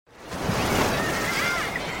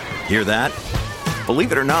Hear that?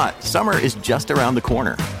 Believe it or not, summer is just around the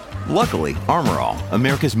corner. Luckily, Armor All,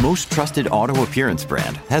 America's most trusted auto appearance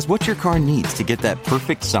brand, has what your car needs to get that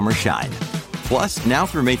perfect summer shine. Plus, now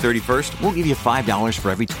through May 31st, we'll give you $5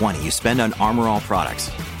 for every $20 you spend on Armor All products.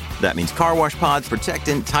 That means car wash pods,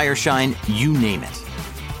 protectant, tire shine, you name it.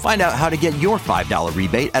 Find out how to get your $5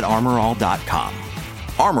 rebate at armorall.com.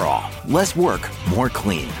 Armor All, less work, more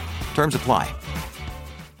clean. Terms apply.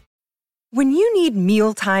 When you need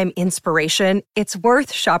mealtime inspiration, it's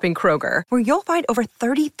worth shopping Kroger, where you'll find over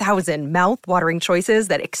 30,000 mouth-watering choices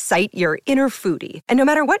that excite your inner foodie. And no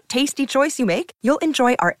matter what tasty choice you make, you'll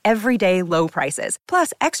enjoy our everyday low prices,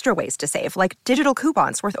 plus extra ways to save, like digital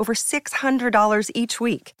coupons worth over $600 each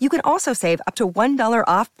week. You can also save up to $1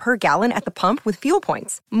 off per gallon at the pump with fuel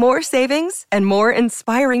points. More savings and more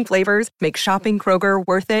inspiring flavors make shopping Kroger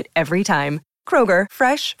worth it every time. Kroger,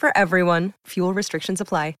 fresh for everyone. Fuel restrictions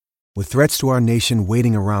apply. With threats to our nation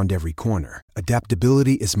waiting around every corner,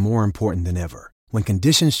 adaptability is more important than ever. When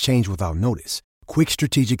conditions change without notice, quick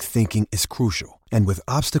strategic thinking is crucial. And with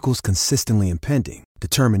obstacles consistently impending,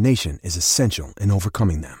 determination is essential in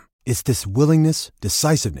overcoming them. It's this willingness,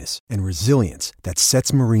 decisiveness, and resilience that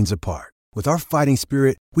sets Marines apart. With our fighting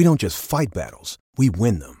spirit, we don't just fight battles, we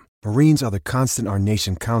win them. Marines are the constant our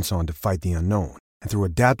nation counts on to fight the unknown. And through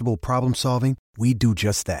adaptable problem solving, we do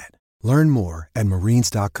just that. Learn more at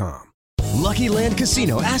marines.com. Lucky Land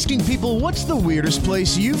Casino, asking people, what's the weirdest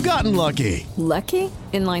place you've gotten lucky? Lucky?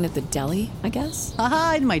 In line at the deli, I guess?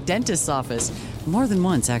 Aha, in my dentist's office. More than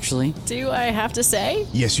once, actually. Do I have to say?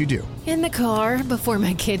 Yes, you do. In the car before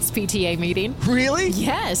my kids' PTA meeting. Really?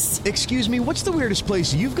 Yes. Excuse me, what's the weirdest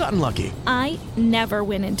place you've gotten lucky? I never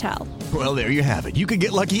win and tell. Well, there you have it. You can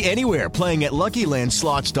get lucky anywhere, playing at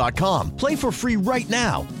LuckyLandSlots.com. Play for free right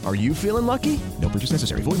now. Are you feeling lucky? No purchase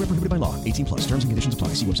necessary. Void where prohibited by law. 18 plus. Terms and conditions apply.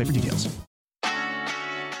 See website for details.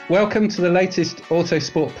 Welcome to the latest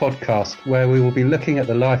Autosport podcast, where we will be looking at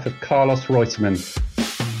the life of Carlos Reutemann.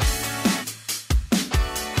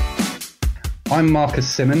 I'm Marcus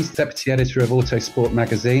Simmons, Deputy Editor of Autosport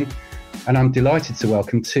magazine, and I'm delighted to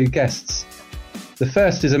welcome two guests. The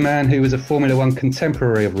first is a man who was a Formula One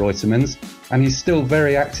contemporary of Reutemann's, and he's still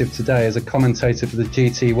very active today as a commentator for the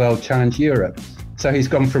GT World Challenge Europe. So he's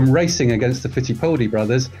gone from racing against the Fittipaldi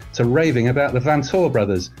brothers to raving about the Vanthoor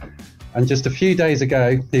brothers. And just a few days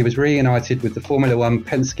ago, he was reunited with the Formula One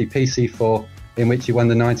Penske PC4, in which he won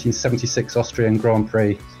the 1976 Austrian Grand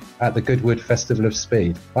Prix at the Goodwood Festival of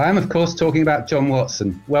Speed. I am, of course, talking about John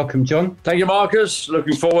Watson. Welcome, John. Thank you, Marcus.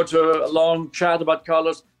 Looking forward to a long chat about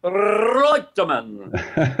Carlos Reutemann.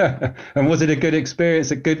 And was it a good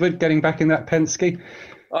experience at Goodwood, getting back in that Penske?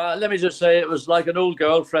 Let me just say, it was like an old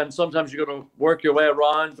girlfriend. Sometimes you've got to work your way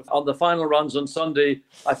around. On the final runs on Sunday,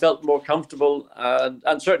 I felt more comfortable.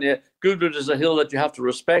 And certainly, Goodwood is a hill that you have to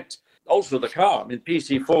respect. Also, the car. I mean,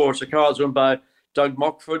 PC4 is a car that's owned by Doug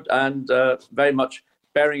Mockford, and very much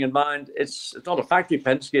bearing in mind, it's not a factory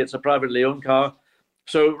Penske, it's a privately owned car.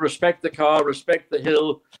 So respect the car, respect the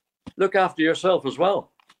hill, look after yourself as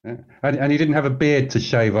well. Yeah. And you didn't have a beard to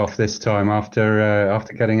shave off this time after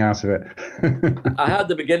getting out of it. I had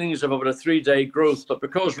the beginnings of about a 3-day growth, but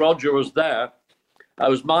because Roger was there, I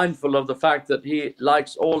was mindful of the fact that he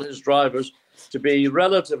likes all his drivers to be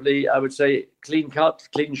relatively, I would say, clean cut,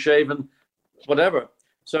 clean shaven, whatever.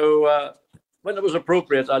 So when it was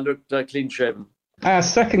appropriate, I looked clean shaven. Our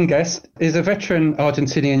second guest is a veteran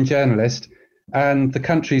Argentinian journalist and the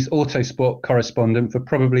country's autosport correspondent for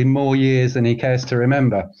probably more years than he cares to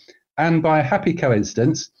remember. And by a happy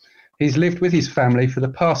coincidence, he's lived with his family for the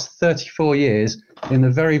past 34 years in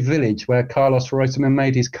the very village where Carlos Reutemann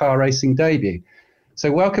made his car racing debut.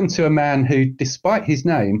 So welcome to a man who, despite his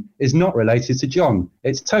name, is not related to John.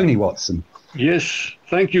 It's Tony Watson. Yes,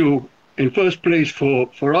 thank you in first place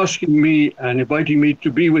for asking me and inviting me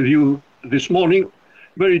to be with you this morning.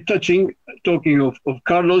 Very touching, talking of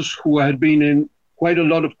Carlos, who had been in quite a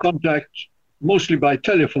lot of contact, mostly by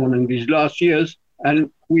telephone in these last years.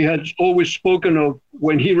 And we had always spoken of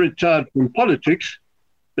when he retired from politics,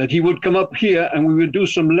 that he would come up here and we would do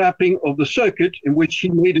some lapping of the circuit in which he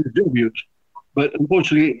made his debut. But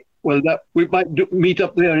unfortunately, that we might meet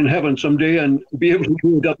up there in heaven someday and be able to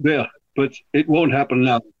do it up there. But it won't happen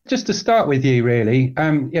now. Just to start with you, really,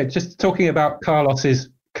 just talking about Carlos's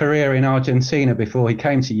career in Argentina before he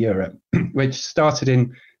came to Europe, which started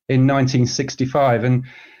in 1965. And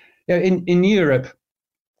in Europe,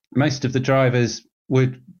 most of the drivers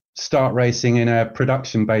would start racing in a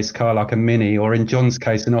production-based car like a Mini, or in John's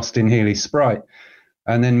case, an Austin Healey Sprite,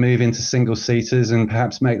 and then move into single-seaters and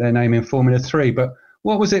perhaps make their name in Formula 3. But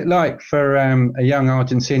what was it like for a young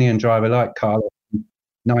Argentinian driver like Carlos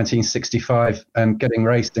 1965 getting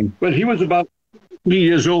racing? Well, he was about 3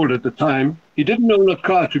 years old at the time. He didn't own a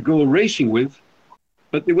car to go racing with,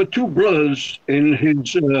 but there were two brothers in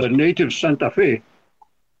his native Santa Fe.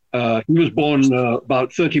 He was born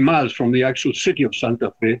about 30 miles from the actual city of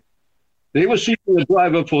Santa Fe. They were seeking a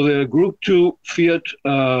driver for their Group 2 Fiat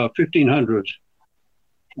 1500.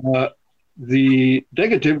 The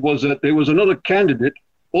negative was that there was another candidate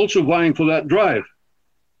also vying for that drive.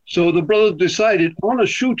 So the brothers decided on a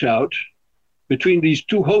shootout between these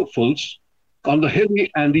two hopefuls on the hilly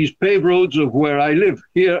and these paved roads of where I live,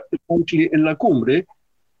 here essentially in La Cumbre,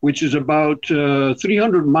 which is about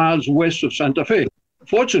 300 miles west of Santa Fe.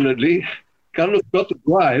 Fortunately, Carlos got the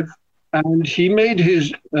drive, and he made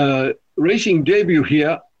his racing debut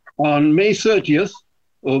here on May 30th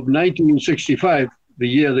of 1965, the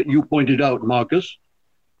year that you pointed out, Marcus,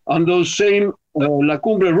 on those same La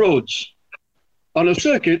Cumbre roads, on a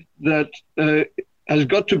circuit that has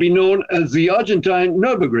got to be known as the Argentine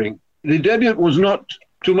Nürburgring. The debut was not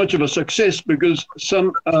too much of a success because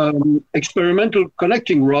some experimental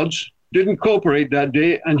connecting rods didn't cooperate that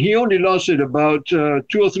day, and he only lasted about 2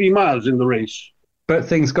 or 3 miles in the race. But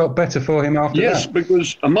things got better for him after that. Yes,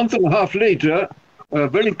 because a month and a half later,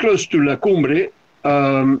 very close to La Cumbre,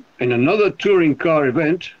 in another touring car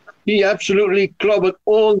event, he absolutely clobbered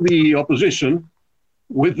all the opposition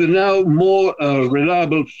with the now more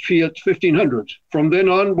reliable Fiat 1500. From then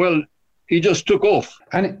on, well, he just took off.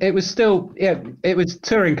 And it was still, it was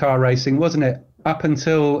touring car racing, wasn't it? Up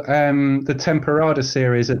until the Temporada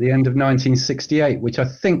series at the end of 1968, which I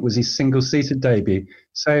think was his single-seater debut.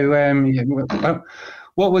 So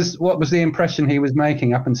what was the impression he was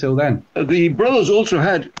making up until then? The brothers also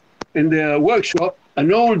had in their workshop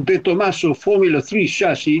an old De Tomaso Formula 3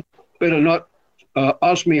 chassis. Better not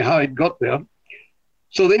ask me how it got there.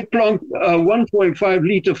 So they plunked a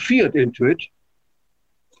 1.5-liter Fiat into it.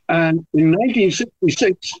 And in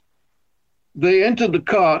 1966, they entered the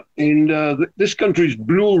car in this country's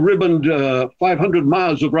blue-ribboned 500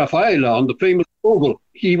 miles of Rafaela on the famous oval.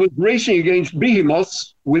 He was racing against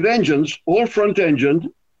behemoths with engines, all front-engined,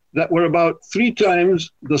 that were about 3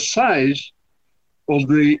 times the size of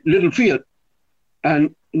the little Fiat.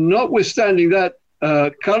 And notwithstanding that,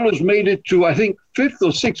 Carlos made it to, I think, 5th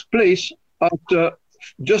or 6th place after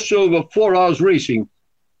just over 4 hours racing.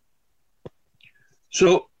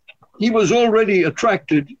 So he was already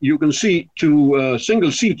attracted, you can see, to single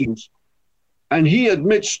seatings. And he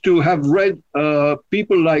admits to have read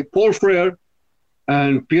people like Paul Frere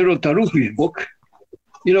and Piero Taruffi's book.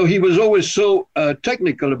 You know, he was always so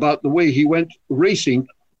technical about the way he went racing.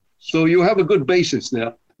 So you have a good basis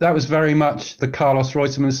there. That was very much the Carlos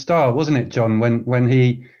Reutemann style, wasn't it, John? When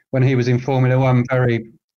he was in Formula One,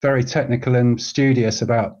 very technical and studious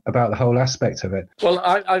about the whole aspect of it. Well,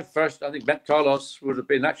 I first, I think, met Carlos would have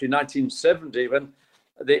been actually 1970 when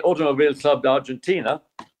the Automobile Club d'Argentina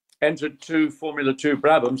entered 2 Formula 2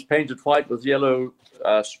 Brabhams painted white with yellow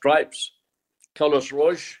stripes. Carlos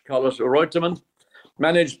Reutemann,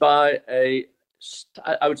 managed by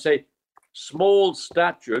I would say,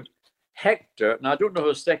 small-statured Hector. Now, I don't know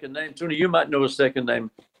his second name. Tony, you might know his second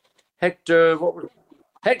name. Hector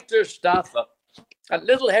Staffa. And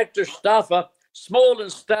little Hector Staffa, small in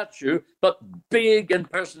stature, but big in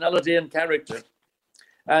personality and character.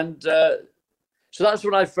 And so that's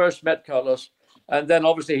when I first met Carlos. And then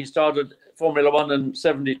obviously he started Formula One in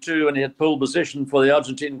 72 and he had pole position for the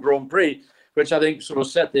Argentine Grand Prix, which I think sort of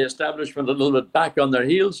set the establishment a little bit back on their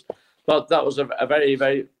heels. But that was a very,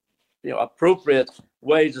 very appropriate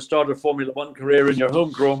way to start a Formula One career in your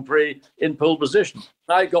home Grand Prix in pole position.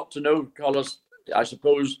 I got to know Carlos, I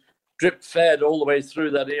suppose, drip-fed all the way through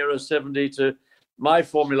that era, 70 to my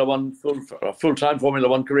Formula One, full-time Formula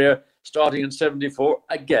One career, starting in 74,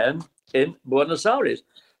 again in Buenos Aires.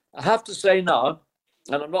 I have to say now,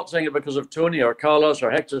 and I'm not saying it because of Tony or Carlos or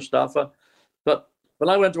Hector Staffa, but when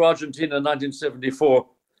I went to Argentina in 1974,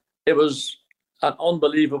 it was an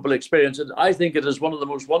unbelievable experience. And I think it is one of the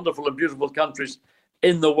most wonderful and beautiful countries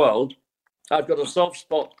in the world. I've got a soft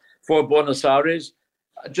spot for Buenos Aires.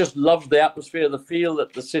 I just love the atmosphere, the feel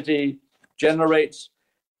that the city generates.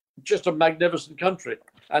 Just a magnificent country.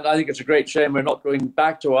 And I think it's a great shame we're not going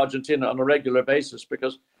back to Argentina on a regular basis,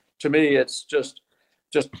 because to me, it's just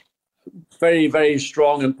very, very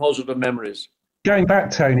strong and positive memories. Going back,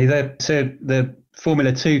 Tony, to the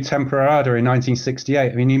Formula 2 Temporada in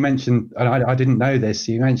 1968, I mean, you mentioned, and I didn't know this,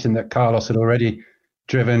 you mentioned that Carlos had already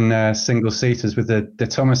driven single-seaters with the De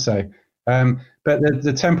Tomaso. But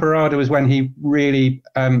the Temporada was when he really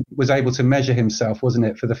was able to measure himself, wasn't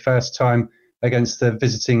it, for the first time against the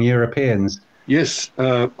visiting Europeans? Yes,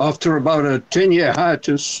 after about a 10-year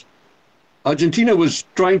hiatus, Argentina was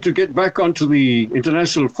trying to get back onto the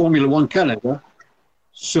international Formula One calendar.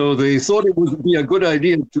 So they thought it would be a good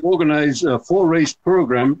idea to organize a 4-race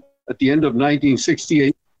program at the end of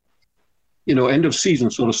 1968, end of season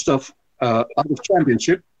sort of stuff, out of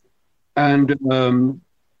championship. And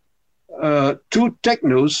 2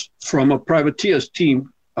 technos from a privateer's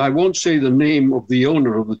team, I won't say the name of the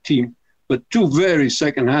owner of the team, but 2 very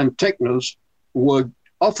second-hand technos were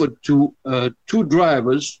offered to 2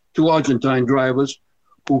 Argentine drivers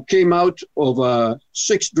who came out of a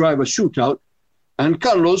 6-driver shootout. And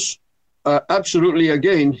Carlos, absolutely,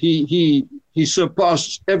 again, he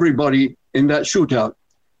surpassed everybody in that shootout.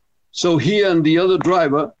 So he and the other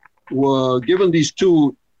driver were given these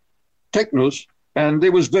 2 technos, and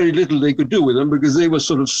there was very little they could do with them because they were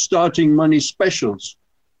sort of starting money specials.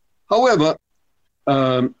 However,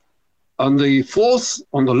 on the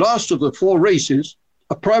last of the 4 races,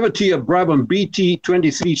 a privateer Brabham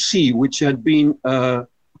BT-23C, which had been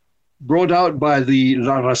brought out by the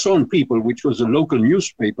La Razón people, which was a local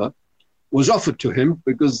newspaper, was offered to him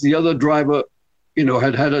because the other driver,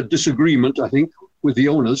 had a disagreement, I think, with the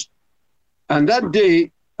owners. And that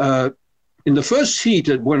day, in the first heat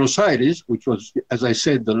at Buenos Aires, which was, as I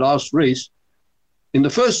said, the last race, in the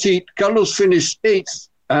first heat, Carlos finished 8th.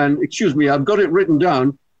 And, excuse me, I've got it written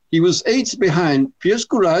down. He was 8th behind Piers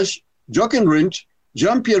Courage, Jochen Rindt,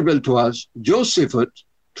 Jean-Pierre Beltoise, Joe Siffert,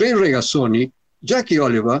 Trey Regazzoni, Jackie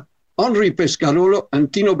Oliver, Henri Pescarolo,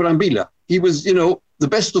 and Tino Brambilla. He was, the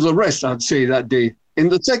best of the rest, I'd say, that day. In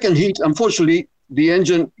the second heat, unfortunately, the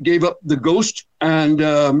engine gave up the ghost. And,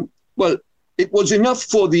 it was enough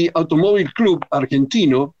for the Automóvil Club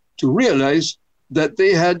Argentino to realize that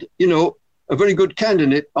they had, a very good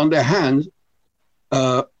candidate on their hands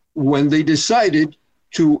when they decided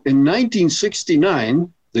to, in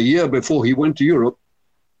 1969, the year before he went to Europe,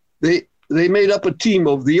 they made up a team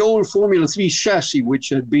of the old Formula 3 chassis, which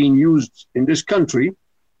had been used in this country.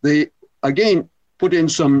 They, again, put in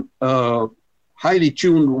some highly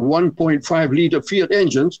tuned 1.5-liter Fiat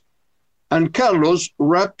engines, and Carlos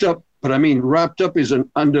wrapped up is an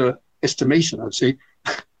underestimation, I'd say,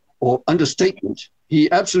 or understatement. He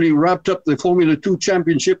absolutely wrapped up the Formula 2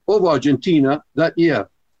 championship of Argentina that year.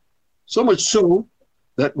 So much so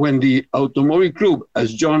that when the Automóvil Club,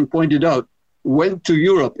 as John pointed out, went to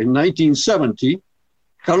Europe in 1970,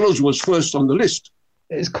 Carlos was first on the list.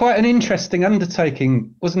 It's quite an interesting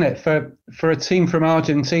undertaking, wasn't it, for a team from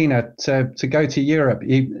Argentina to go to Europe?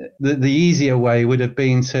 The easier way would have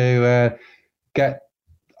been to get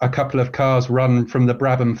a couple of cars run from the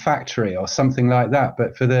Brabham factory or something like that.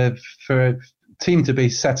 But for a team to be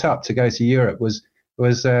set up to go to Europe was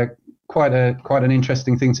quite an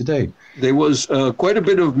interesting thing to do. There was quite a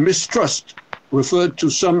bit of mistrust referred to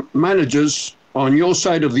some managers on your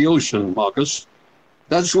side of the ocean, Marcus.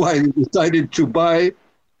 That's why they decided to buy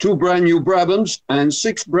 2 brand new Brabhams and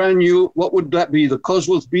 6 brand new, what would that be, the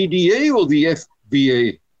Cosworth BDA or the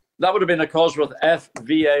FVA? That would have been a Cosworth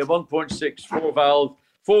FVA, 1.6 4-valve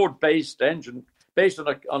Ford-based engine, based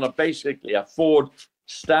on basically a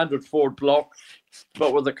standard Ford block,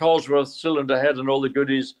 but with the Cosworth cylinder head and all the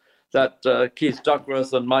goodies that Keith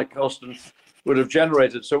Duckworth and Mike Costin would have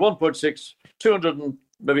generated. So 1.6,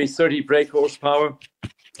 230 brake horsepower,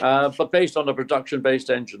 but based on a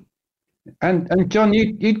production-based engine. And John,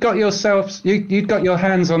 you'd got your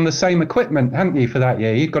hands on the same equipment, hadn't you, for that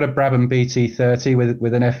year? You'd got a Brabham BT30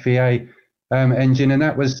 with an FVA engine, and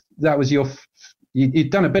that was your. You'd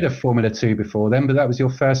done a bit of Formula 2 before then, but that was your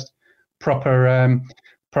first proper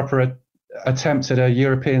attempt at a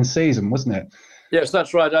European season, wasn't it? Yes,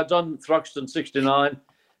 that's right. I'd done Thruxton 69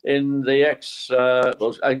 in the I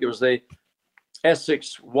think it was the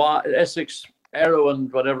S6 Aero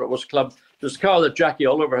and whatever it was club. It was a car that Jackie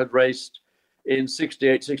Oliver had raced in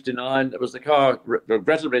 68, 69. It was the car,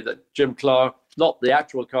 regrettably, that Jim Clark, not the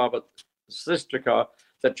actual car, but the sister car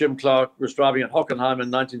that Jim Clark was driving at Hockenheim in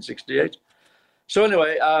 1968. So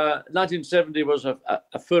anyway, 1970 was a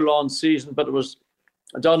full-on season, but it was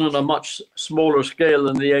done on a much smaller scale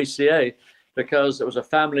than the ACA because it was a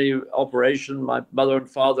family operation. My mother and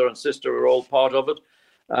father and sister were all part of it.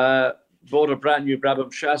 Bought a brand new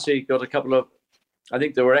Brabham chassis, got a couple of, I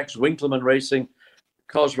think they were ex-Winkleman Racing,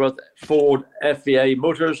 Cosworth Ford FVA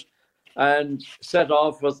motors, and set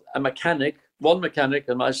off with one mechanic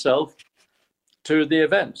and myself to the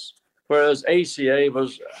events. Whereas ACA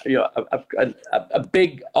was a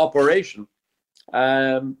big operation,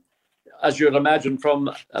 as you'd imagine from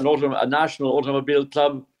a national automobile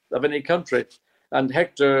club of any country. And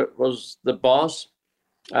Hector was the boss.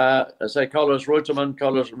 Carlos Reutemann,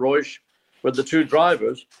 Carlos Reusch were the 2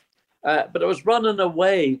 drivers. But it was run in a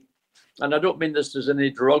way and I don't mean this as any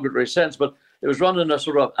derogatory sense, but it was run in a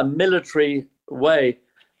sort of a military way.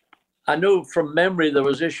 I know from memory there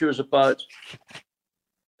was issues about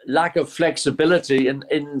lack of flexibility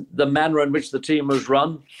in the manner in which the team was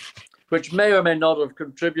run, which may or may not have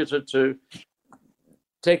contributed to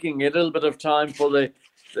taking a little bit of time for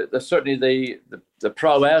certainly the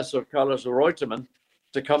prowess of Carlos Reutemann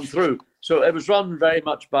to come through. So it was run very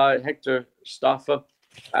much by Hector Staffa,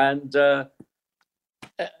 and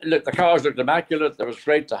look, the cars looked immaculate. It was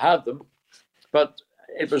great to have them, but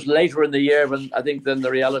it was later in the year when I think then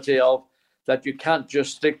the reality of that you can't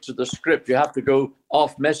just stick to the script. You have to go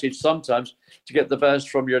off message sometimes to get the best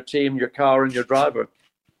from your team, your car, and your driver.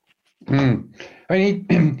 I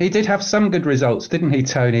mean, he did have some good results, didn't he,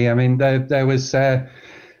 Tony? I mean, there was third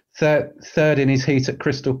in his heat at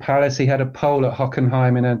Crystal Palace. He had a pole at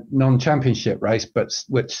Hockenheim in a non-championship race, but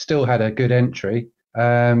which still had a good entry.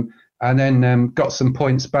 And then got some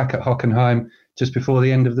points back at Hockenheim just before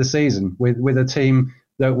the end of the season with a team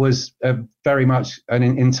that was very much an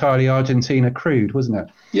entirely Argentina crewed, wasn't it?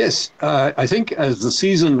 Yes, I think as the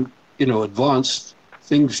season, advanced,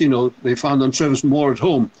 things, they found themselves more at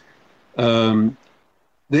home.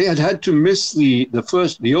 They had to miss the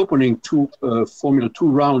opening Formula 2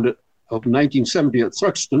 round of 1970 at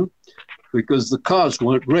Thruxton because the cars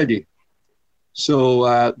weren't ready.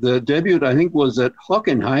 So the debut, I think, was at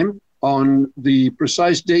Hockenheim on the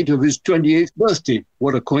precise date of his 28th birthday.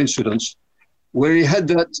 What a coincidence. Where he had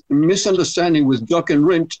that misunderstanding with Jochen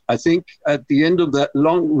Rindt, I think, at the end of that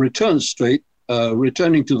long return straight,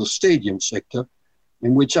 returning to the stadium sector,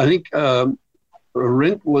 in which I think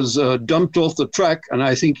Rindt was dumped off the track, and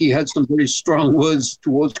I think he had some very strong words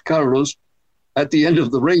towards Carlos at the end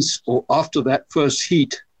of the race or after that first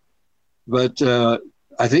heat. But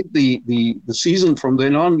I think the season from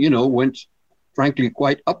then on, went frankly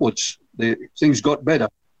quite upwards. Things got better.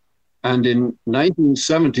 And in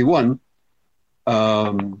 1971,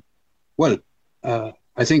 I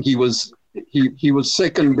think he was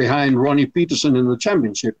second behind Ronnie Peterson in the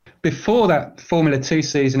championship. Before that Formula 2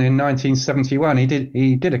 season in 1971,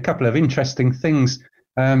 he did a couple of interesting things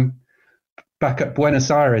back at Buenos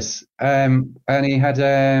Aires, and he had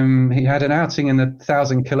an outing in the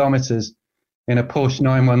 1,000 kilometers in a Porsche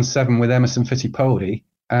 917 with Emerson Fittipaldi,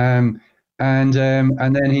 and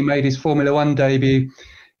then he made his Formula 1 debut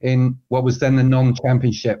in what was then the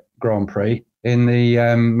non-championship Grand Prix in the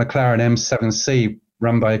McLaren M7C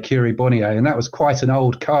run by Curie Bonnier, and that was quite an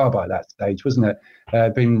old car by that stage, wasn't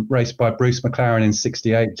it? Been raced by Bruce McLaren in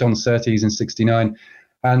 '68, John Surtees in '69,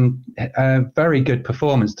 and a very good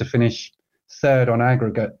performance to finish third on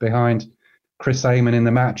aggregate behind Chris Amon in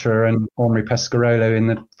the Matra and Henri Pescarolo in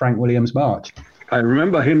the Frank Williams March. I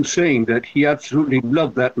remember him saying that he absolutely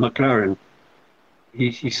loved that McLaren.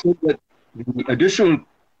 He said that the additional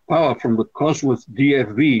power from the Cosworth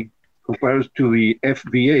DFV compared to the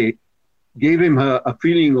FVA gave him a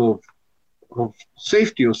feeling of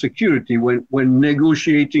safety or security when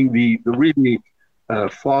negotiating the really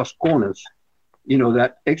fast corners.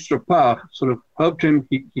 That extra power sort of helped him,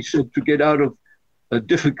 he said, to get out of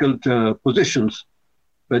difficult positions.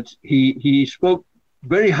 But he spoke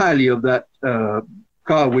very highly of that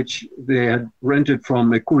car which they had rented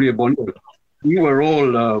from Curie Bonnier. We were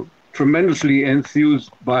all tremendously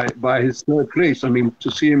enthused by his third place. I mean, to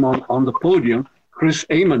see him on the podium. Chris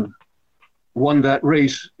Amon won that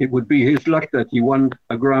race. It would be his luck that he won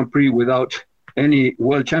a Grand Prix without any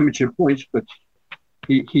World Championship points, but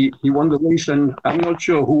he won the race, and I'm not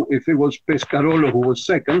sure if it was Pescarolo who was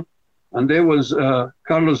second, and there was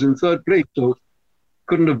Carlos in third place, so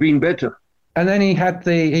couldn't have been better. And then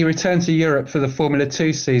he returned to Europe for the Formula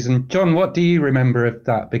 2 season. John, what do you remember of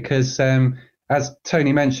that? Because as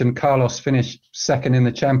Tony mentioned, Carlos finished second in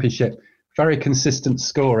the championship, very consistent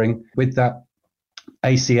scoring with that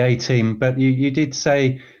ACA team. But you did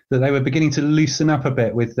say that they were beginning to loosen up a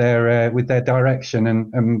bit with their direction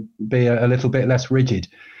and be a little bit less rigid.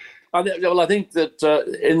 I think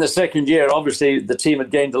that in the second year, obviously, the team had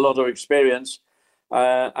gained a lot of experience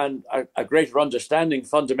and a greater understanding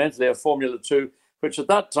fundamentally of Formula 2, which at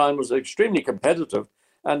that time was extremely competitive.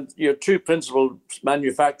 And your two principal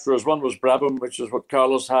manufacturers, one was Brabham, which is what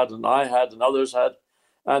Carlos had and I had and others had.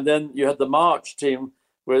 And then you had the March team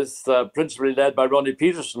with principally led by Ronnie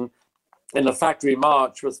Peterson in a factory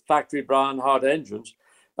March with factory Brian Hart engines.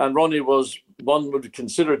 And Ronnie was, one would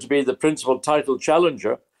consider to be the principal title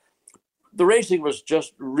challenger. The racing was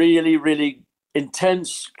just really, really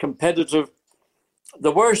intense, competitive.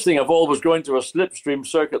 The worst thing of all was going to a slipstream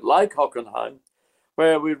circuit like Hockenheim,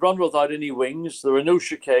 where we'd run without any wings. There were no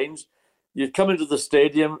chicanes. You'd come into the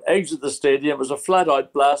stadium, exit the stadium. It was a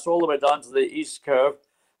flat-out blast all the way down to the east curve.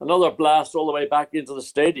 another blast all the way back into the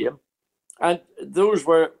stadium. And those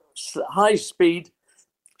were high-speed,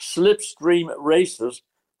 slipstream races,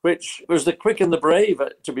 which was the quick and the brave,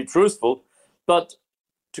 to be truthful. But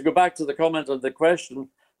to go back to the comment on the question,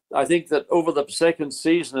 I think that over the second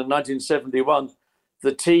season in 1971,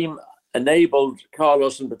 the team enabled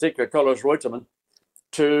Carlos, in particular, Carlos Reutemann,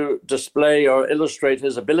 to display or illustrate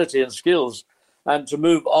his ability and skills and to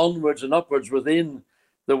move onwards and upwards within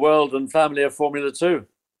the world and family of Formula 2.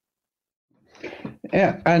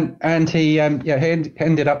 Yeah, and he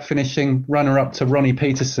ended up finishing runner-up to Ronnie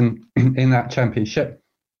Peterson in that championship.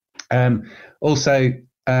 Also,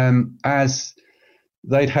 as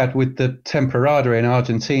they'd had with the Temporada in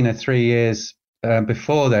Argentina 3 years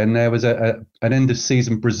before then, there was an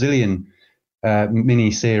end-of-season Brazilian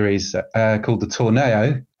mini-series called the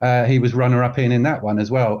Torneo. He was runner-up in that one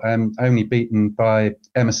as well, only beaten by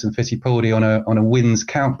Emerson Fittipaldi on a wins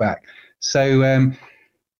countback. So,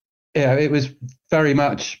 it was very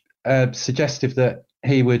much suggestive that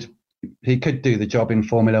he could do the job in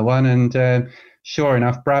Formula One. And sure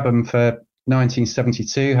enough, Brabham for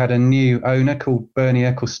 1972 had a new owner called Bernie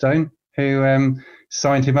Ecclestone, who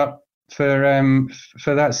signed him up for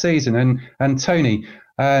that season. And Tony,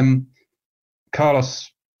 Carlos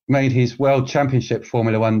made his World Championship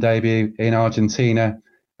Formula One debut in Argentina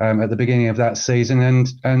at the beginning of that season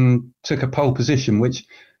and took a pole position, which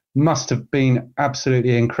must have been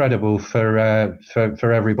absolutely incredible for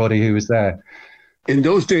everybody who was there. In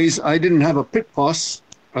those days, I didn't have a pit pass.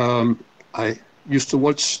 I used to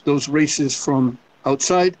watch those races from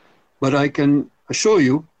outside, but I can assure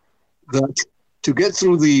you that to get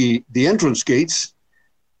through the entrance gates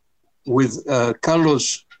with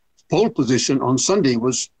Carlos' pole position on Sunday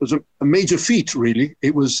was a major feat, really.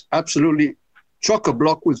 It was absolutely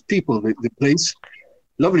chock-a-block with people, the place.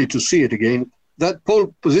 Lovely to see it again. That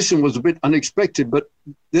pole position was a bit unexpected, but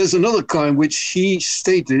there's another car in which he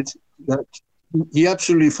stated that he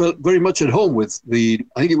absolutely felt very much at home with I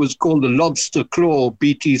think it was called the Lobster Claw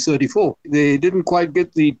BT34. They didn't quite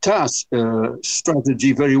get the TAS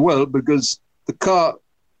strategy very well because the car,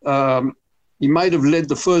 he might have led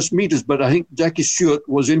the first meters, but I think Jackie Stewart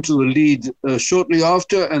was into the lead shortly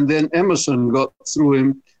after, and then Emerson got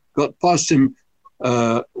past him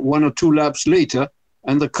 1 or 2 laps later.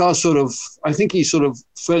 And the car I think he fell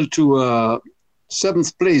to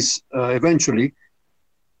 7th place eventually,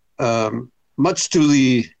 much to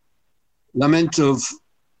the lament of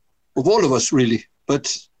all of us, really.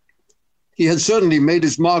 But he had certainly made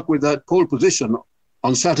his mark with that pole position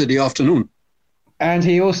on Saturday afternoon. And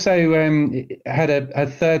he also had a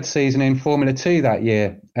third season in Formula 2 that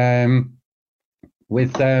year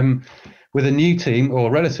with a new team, or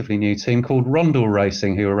relatively new team, called Rondel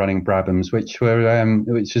Racing, who were running Brabhams, which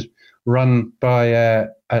was run by a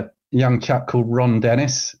young chap called Ron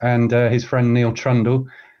Dennis and his friend Neil Trundle.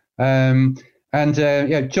 John,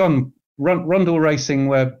 Rondel Racing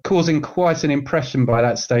were causing quite an impression by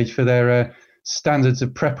that stage for their standards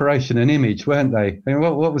of preparation and image, weren't they? I mean,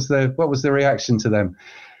 what was the reaction to them?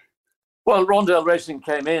 Well, Rondel Racing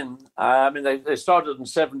came in. They started in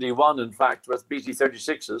 71, in fact, with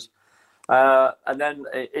BT36s. And then,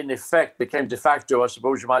 in effect, became de facto, I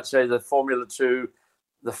suppose you might say, the Formula 2,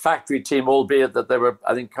 the factory team, albeit that they were,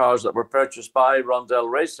 I think, cars that were purchased by Rondel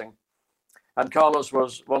Racing. And Carlos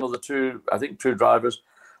was one of the two drivers.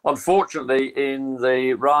 Unfortunately, in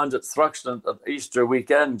the round at Thruxton at Easter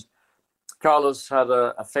weekend, Carlos had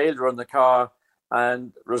a failure in the car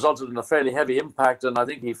and resulted in a fairly heavy impact, and I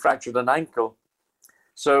think he fractured an ankle.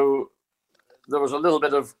 So there was a little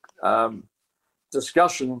bit of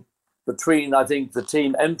discussion between, I think, the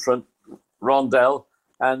team entrant, Rondel,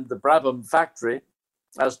 and the Brabham factory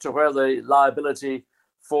as to where the liability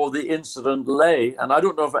for the incident lay. And I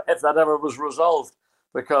don't know if that ever was resolved,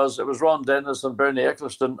 because it was Ron Dennis and Bernie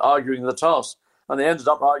Ecclestone arguing the toss. And they ended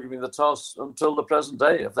up arguing the toss until the present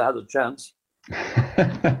day, if they had a chance.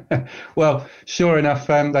 Well, sure enough,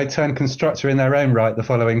 they turned constructor in their own right the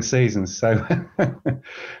following season. So,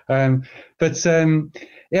 I'm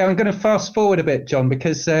going to fast forward a bit, John,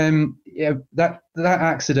 because that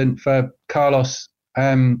accident for Carlos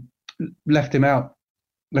left him out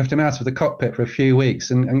of the cockpit for a few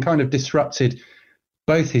weeks and kind of disrupted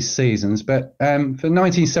both his seasons. But for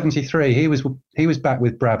 1973, he was back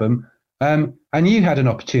with Brabham. And you had an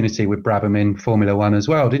opportunity with Brabham in Formula One as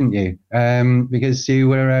well, didn't you? Because you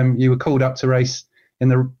were called up to race in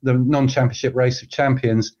the non-championship race of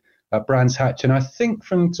champions at Brands Hatch. And I think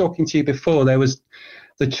from talking to you before, there was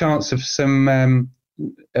the chance of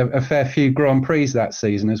a fair few Grand Prix that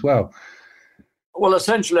season as well. Well,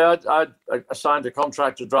 essentially, I signed a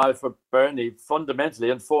contract to drive for Bernie fundamentally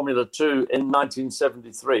in Formula 2 in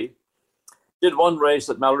 1973. Did one race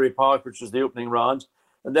at Mallory Park, which was the opening round,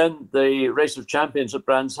 and then the Race of Champions at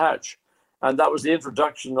Brands Hatch. And that was the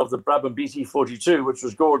introduction of the Brabham BT42, which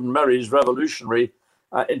was Gordon Murray's revolutionary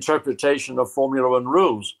interpretation of Formula One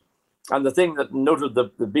rules. And the thing that noted the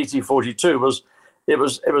BT42 was it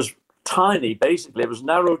was tiny, basically. It was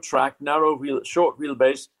narrow track, short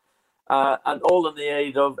wheelbase, and all in the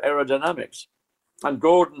aid of aerodynamics. And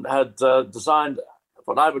Gordon had designed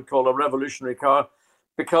what I would call a revolutionary car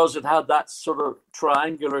because it had that sort of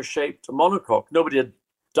triangular-shaped monocoque. Nobody had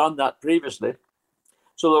done that previously.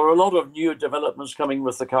 So there were a lot of new developments coming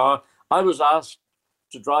with the car. I was asked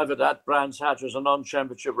to drive it at Brands Hatch as a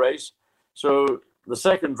non-championship race. So the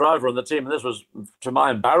second driver on the team, and this was, to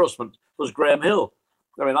my embarrassment, was Graham Hill.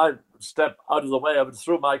 I mean, I'd step out of the way. I would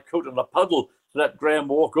throw my coat in a puddle to let Graham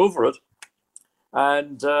walk over it.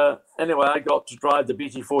 And anyway, I got to drive the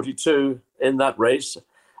BT42 in that race.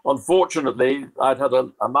 Unfortunately, I'd had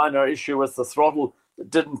a minor issue with the throttle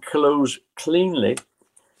that didn't close cleanly.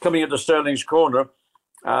 Coming into Stirling's corner,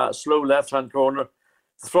 slow left-hand corner,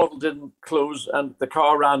 the throttle didn't close and the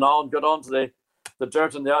car ran on, got onto the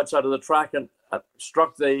dirt on the outside of the track and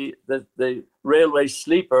struck the railway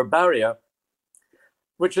sleeper barrier,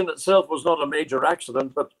 which in itself was not a major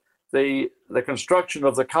accident, but the construction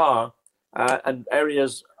of the car and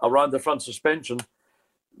areas around the front suspension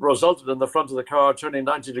resulted in the front of the car turning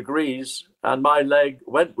 90 degrees, and my leg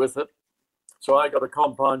went with it. So I got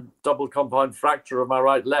a double compound fracture of my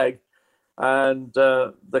right leg, and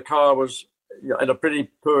the car was in a pretty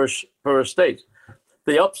poor state.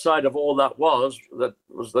 The upside of all that was that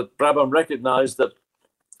Brabham recognized that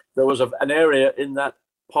there was an area in that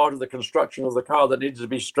part of the construction of the car that needed to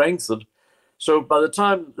be strengthened. So by the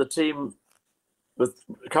time the team, with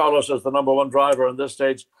Carlos as the number one driver on this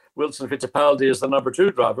stage, Wilson Fittipaldi as the number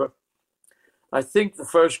two driver, I think the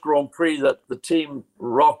first Grand Prix that the team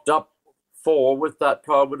rocked up for with that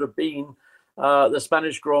car would have been the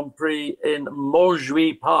Spanish Grand Prix in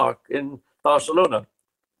Montjuïc Park in Barcelona.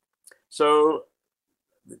 So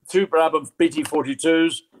two Brabham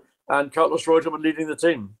BT42s and Carlos Reutemann leading the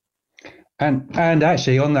team. And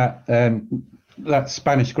actually on that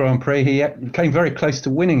Spanish Grand Prix, he came very close to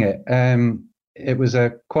winning it. It was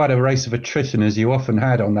quite a race of attrition, as you often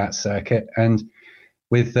had on that circuit. And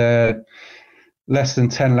with less than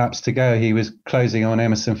 10 laps to go, he was closing on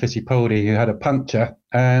Emerson Fittipaldi, who had a puncture,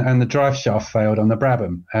 and the drive shaft failed on the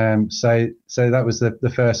Brabham. So that was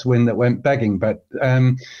the first win that went begging. But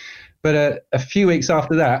a few weeks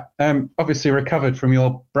after that, obviously recovered from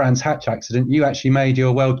your Brands Hatch accident, you actually made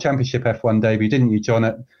your World Championship F1 debut, didn't you, John,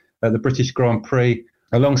 at the British Grand Prix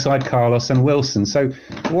alongside Carlos and Wilson. So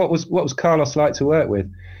what was Carlos like to work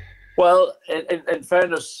with? Well, in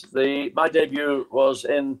fairness, my debut was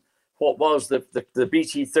in what was the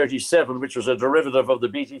BT37, which was a derivative of the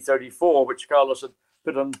BT34, which Carlos had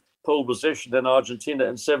put on pole position in Argentina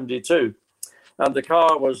in 72. And the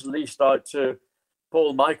car was leased out to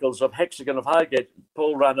Paul Michaels of Hexagon of Highgate.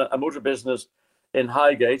 Paul ran a motor business in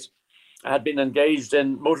Highgate, had been engaged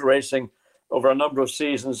in motor racing over a number of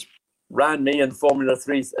seasons, ran me in Formula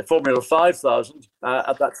 5000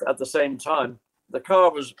 at the same time. The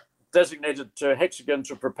car was designated to Hexagon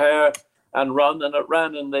to prepare and run, and it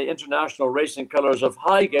ran in the international racing colours of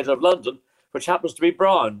Highgate of London, which happens to be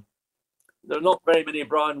brown. There are not very many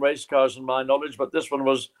brown race cars in my knowledge, but this one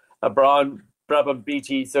was a brown Brabham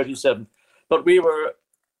BT37. But we were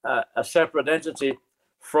a separate entity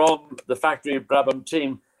from the factory Brabham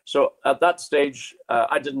team. So at that stage,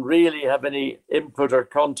 I didn't really have any input or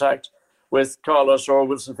contact with Carlos or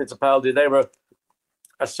Wilson Fittipaldi. They were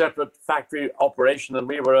a separate factory operation, and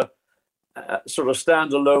we were a sort of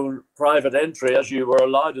standalone private entry, as you were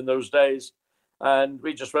allowed in those days. And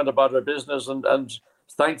we just went about our business and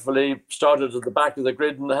thankfully started at the back of the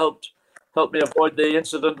grid and helped me avoid the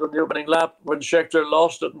incident in the opening lap when Scheckter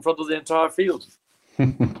lost it in front of the entire field.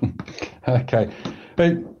 Okay.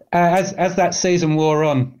 But as that season wore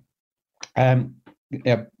on,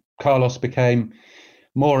 Carlos became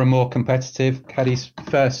more and more competitive, had his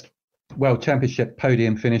first World Championship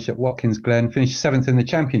podium finish at Watkins Glen, finished 7th in the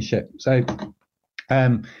championship. So,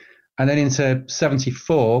 and then into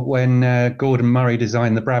 74, when Gordon Murray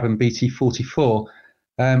designed the Brabham BT44,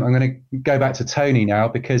 I'm going to go back to Tony now,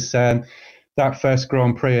 because that first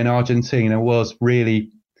Grand Prix in Argentina was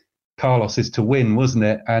really Carlos's to win, wasn't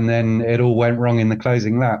it? And then it all went wrong in the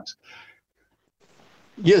closing laps.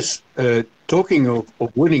 Yes, talking of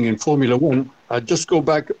winning in Formula One, I'd just go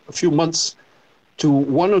back a few months to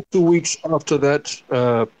 1 or 2 weeks after that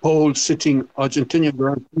pole-sitting Argentinian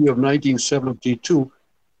Grand Prix of 1972,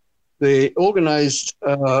 they organized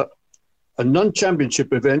a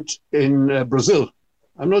non-championship event in Brazil.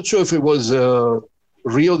 I'm not sure if it was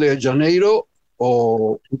Rio de Janeiro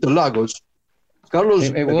or Interlagos. It was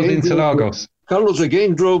Interlagos. Carlos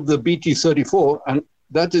again drove the BT-34, and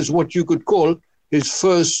that is what you could call his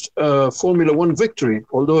first Formula One victory,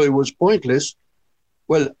 although it was pointless.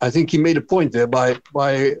 Well, I think he made a point there by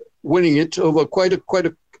winning it over quite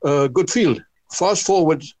a good field. Fast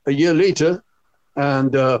forward a year later,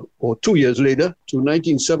 and or 2 years later to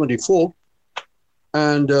 1974,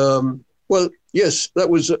 and well, yes, that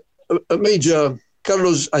was a major.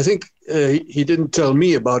 Carlos, I think he didn't tell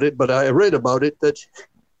me about it, but I read about it that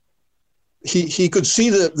he could see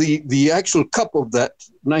the actual cup of that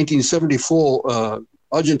 1974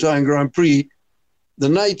 Argentine Grand Prix. The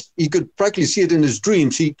night he could practically see it in his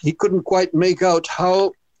dreams. He couldn't quite make out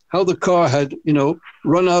how the car had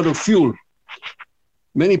run out of fuel.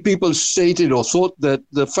 Many people stated or thought that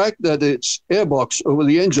the fact that its airbox over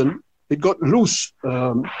the engine, it got loose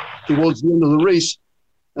towards the end of the race,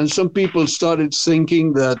 and some people started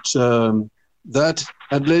thinking that that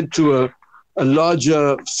had led to a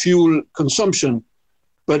larger fuel consumption,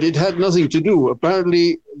 but it had nothing to do.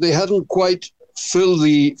 Apparently, they hadn't quite filled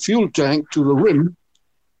the fuel tank to the rim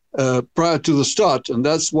prior to the start, and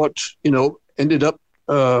that's what ended up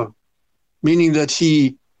meaning that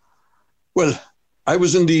he. Well, I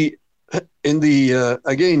was in the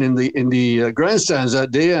grandstands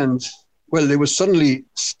that day, and well, there was suddenly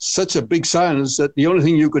such a big silence that the only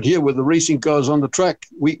thing you could hear were the racing cars on the track.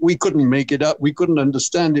 We couldn't make it up. We couldn't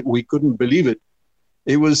understand it. We couldn't believe it.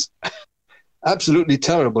 It was absolutely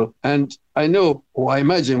terrible. And I know, or I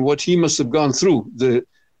imagine, what he must have gone through, the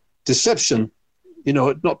deception,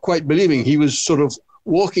 not quite believing. He was sort of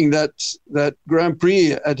walking that Grand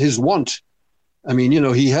Prix at his want. I mean,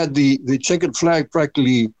 he had the checkered flag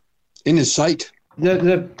practically in his sight.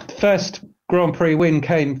 The first Grand Prix win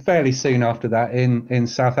came fairly soon after that in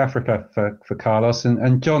South Africa for Carlos.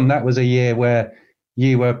 And John, that was a year where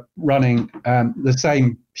you were running the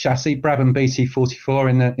same chassis, Brabham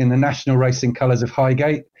BT-44, in the national racing colours of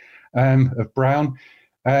Highgate, of brown.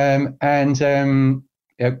 Carlos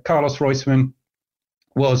Reutemann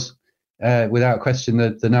was, without question,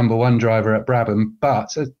 the number one driver at Brabham.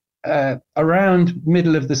 But around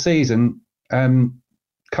middle of the season,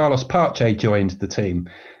 Carlos Pache joined the team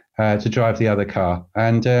to drive the other car,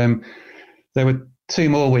 and there were two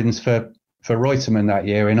more wins for Reutemann that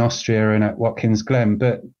year in Austria and at Watkins Glen.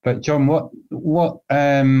 But John, what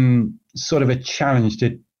sort of a challenge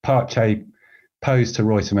did Pache pose to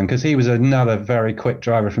Reutemann? Because he was another very quick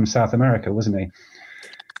driver from South America, wasn't he?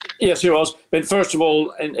 Yes, he was. But first of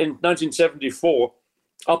all, in 1974,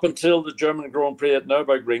 up until the German Grand Prix at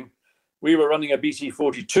Nürburgring, we were running a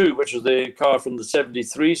BT-42, which was the car from the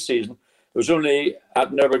 73 season. It was only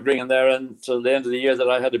at Nürburgring and there until the end of the year that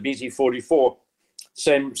I had a BT-44,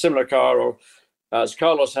 similar car or as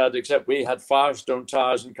Carlos had, except we had Firestone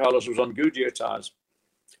tyres and Carlos was on Goodyear tyres.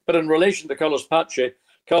 But in relation to Carlos Pache,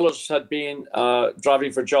 Carlos had been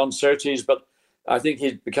driving for John Surtees, but I think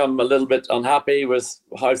he'd become a little bit unhappy with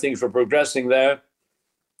how things were progressing there.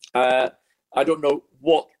 I don't know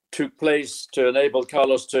what took place to enable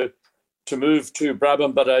Carlos to move to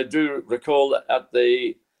Brabham, but I do recall at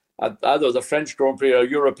either the French Grand Prix or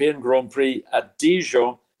European Grand Prix at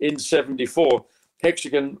Dijon in 74,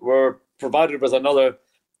 Hexagon were provided with another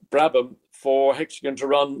Brabham for Hexagon to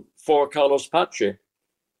run for Carlos Pache.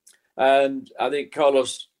 And I think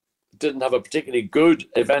Carlos didn't have a particularly good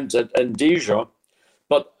event in Dijon,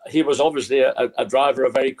 but he was obviously a driver,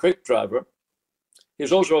 a very quick driver. He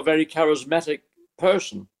was also a very charismatic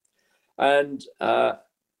person. And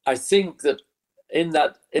I think that in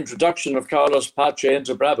that introduction of Carlos Pache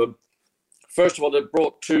into Brabham, first of all, it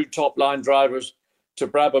brought two top-line drivers to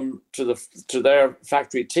Brabham, to their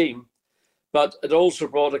factory team, but it also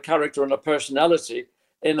brought a character and a personality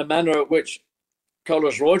in a manner which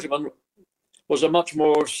Carlos Reutemann was a much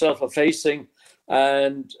more self-effacing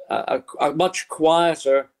and a much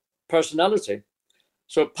quieter personality.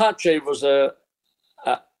 So Pache was a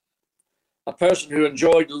person who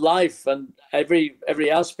enjoyed life and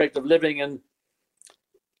every aspect of living and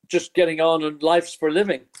just getting on, and life's for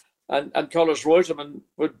living. And Carlos Reutemann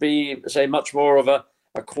would be, say, much more of a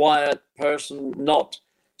quiet person, not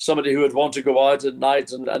somebody who would want to go out at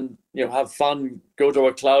night and have fun, go to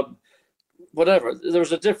a club, whatever. There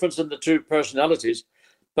was a difference in the two personalities.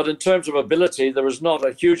 But in terms of ability, there was not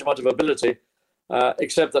a huge amount of ability,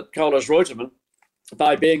 except that Carlos Reutemann,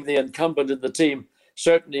 by being the incumbent in the team,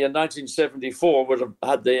 certainly in 1974 would have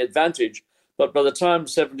had the advantage But by the time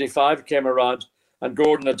 75 came around and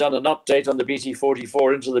Gordon had done an update on the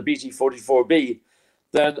BT44 into the BT44B,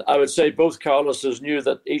 then I would say both Carloses knew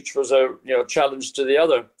that each was a challenge to the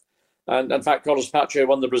other. And in fact, Carlos Pache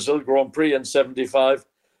won the Brazil Grand Prix in 75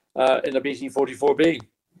 in a BT44B.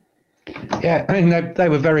 Yeah, I mean, they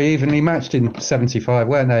were very evenly matched in 75,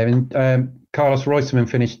 weren't they? I mean, Carlos Reutemann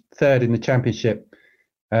finished third in the championship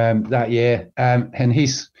that year. And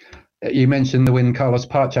you mentioned the win Carlos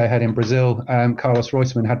Pache had in Brazil. Carlos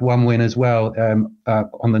Reutemann had one win as well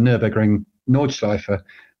on the Nürburgring Nordschleife.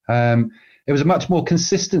 It was a much more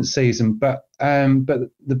consistent season, but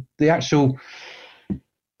the actual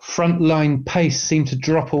frontline pace seemed to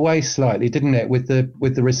drop away slightly, didn't it? With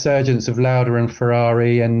the resurgence of Lauda and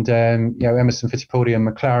Ferrari, and Emerson Fittipaldi and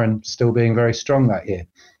McLaren still being very strong that year.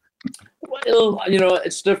 Well,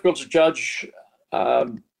 it's difficult to judge. I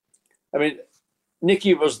mean,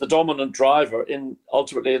 Nicky was the dominant driver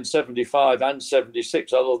ultimately in 75 and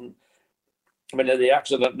 76. Other than, in the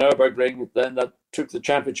accident at Nürburgring, then that took the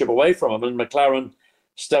championship away from him, and McLaren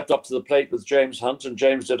stepped up to the plate with James Hunt, and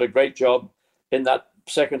James did a great job in that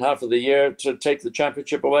second half of the year to take the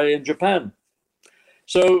championship away in Japan.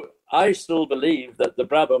 So I still believe that the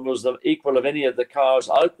Brabham was the equal of any of the cars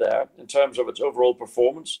out there in terms of its overall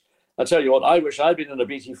performance. I tell you what, I wish I'd been in a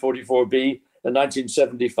BT44B in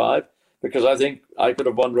 1975, because I think I could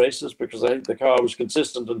have won races, because I think the car was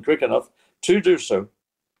consistent and quick enough to do so.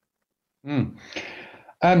 Well,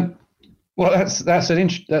 that's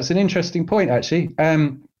an interesting point, actually,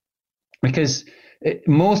 because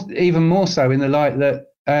even more so in the light that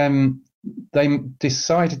they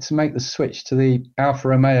decided to make the switch to the Alfa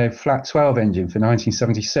Romeo flat 12 engine for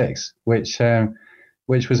 1976, which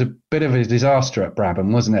was a bit of a disaster at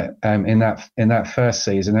Brabham, wasn't it? In that first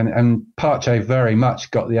season, and Pache very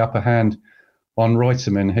much got the upper hand on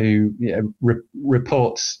Reutemann, who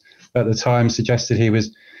reports at the time suggested he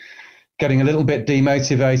was getting a little bit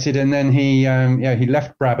demotivated, and then he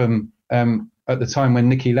left Brabham at the time when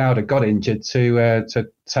Niki Lauda got injured to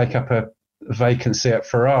take up a vacancy at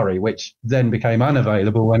Ferrari, which then became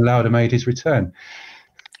unavailable when Lauda made his return.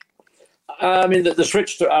 I mean, the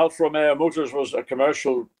switch to Alfa Romeo Motors was a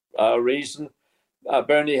commercial reason.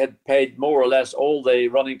 Bernie had paid more or less all the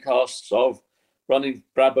running costs of running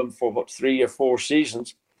Brabham for 3 or 4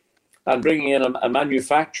 seasons, and bringing in a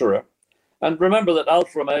manufacturer. And remember that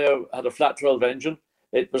Alfa Romeo had a flat 12 engine.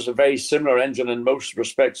 It was a very similar engine in most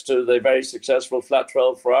respects to the very successful flat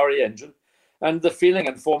 12 Ferrari engine. And the feeling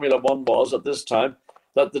in Formula One was at this time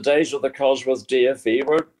that the days of the Cosworth DFE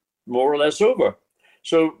were more or less over.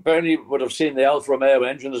 So Bernie would have seen the Alfa Romeo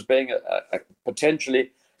engine as being a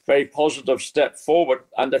potentially very positive step forward.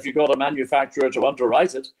 And if you got a manufacturer to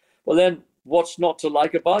underwrite it, well, then what's not to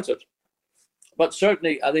like about it? But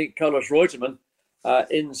certainly, I think Carlos Reutemann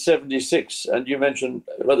in 76, and you mentioned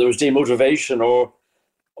whether it was demotivation or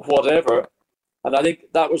whatever, and I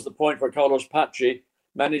think that was the point where Carlos Pache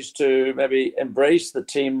managed to maybe embrace the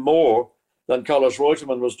team more than Carlos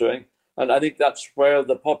Reutemann was doing. And I think that's where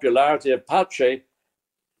the popularity of Pache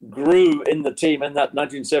grew in the team in that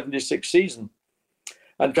 1976 season.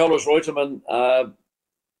 And Carlos Reutemann,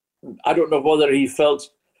 I don't know whether he felt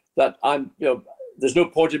that there's no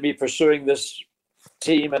point in me pursuing this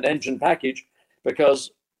team and engine package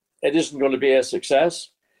because it isn't going to be a success.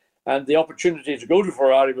 And the opportunity to go to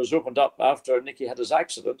Ferrari was opened up after Nicky had his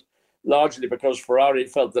accident, largely because Ferrari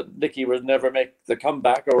felt that Nicky would never make the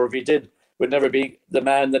comeback, or if he did, would never be the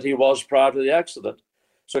man that he was prior to the accident.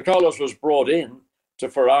 So Carlos was brought in to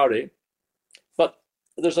Ferrari. But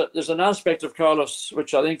there's an aspect of Carlos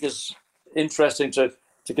which I think is interesting to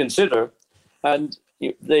consider. And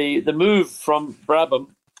the move from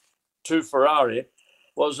Brabham to Ferrari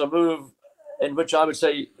was a move in which I would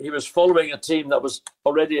say he was following a team that was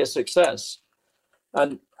already a success.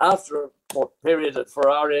 And after a period at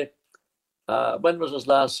Ferrari, when was his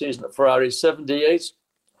last season at Ferrari? 78.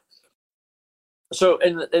 So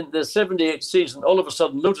in the 78 season, all of a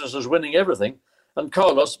sudden Lotus is winning everything, and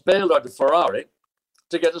Carlos bailed out of Ferrari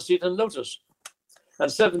to get a seat in Lotus.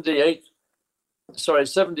 And 79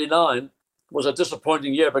 was a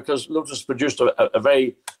disappointing year because Lotus produced a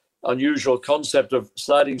very unusual concept of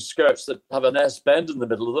sliding skirts that have an S bend in the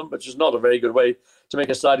middle of them, which is not a very good way to make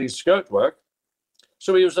a sliding skirt work.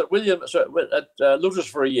 So he was at Lotus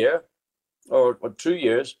for a year or 2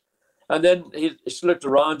 years, and then he looked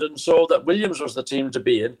around and saw that Williams was the team to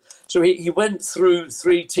be in. So he went through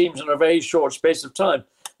 3 teams in a very short space of time.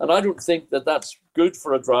 And I don't think that that's good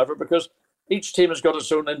for a driver because each team has got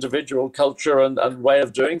its own individual culture and way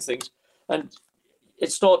of doing things. And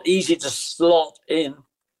it's not easy to slot in,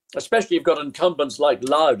 especially if you've got incumbents like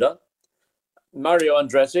Lauda, Mario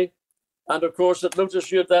Andretti, And of course, at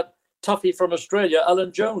Lotus, you had that toughie from Australia,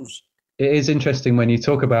 Alan Jones. It is interesting when you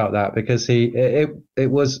talk about that, because it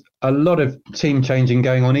was a lot of team changing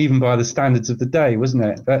going on, even by the standards of the day, wasn't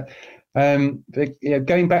it? But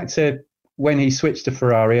going back to when he switched to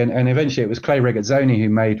Ferrari, and eventually it was Clay Regazzoni who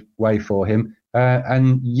made way for him,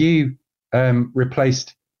 and you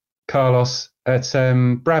replaced Carlos at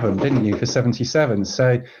Brabham, didn't you, for 77?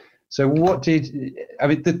 So what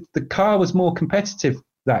the car was more competitive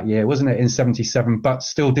that year, wasn't it, in 77, but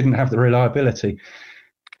still didn't have the reliability.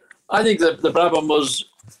 I think that the Brabham was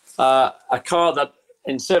a car that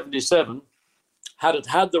in 77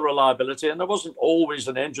 had the reliability, and there wasn't always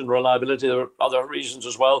an engine reliability. There were other reasons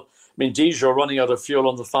as well. I mean, Dijon running out of fuel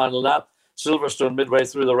on the final lap, Silverstone midway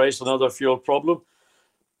through the race, another fuel problem.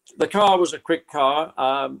 The car was a quick car.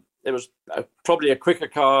 It was probably a quicker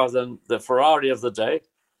car than the Ferrari of the day.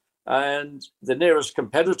 And the nearest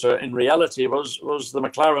competitor in reality was the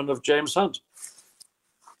McLaren of James Hunt.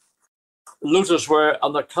 Lotus were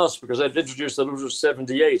on the cusp because they'd introduced the Lotus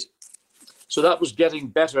 78. So that was getting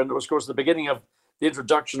better. And it was, of course, the beginning of the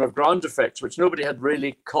introduction of ground effects, which nobody had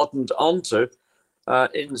really cottoned onto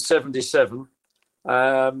in 77.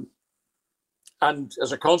 And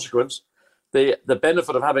as a consequence, the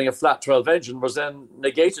benefit of having a flat 12 engine was then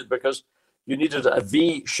negated, because you needed a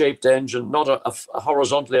V-shaped engine, not a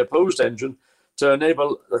horizontally opposed engine, to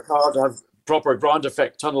enable the car to have proper ground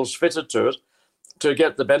effect tunnels fitted to it to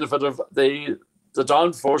get the benefit of the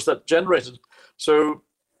downforce that generated. So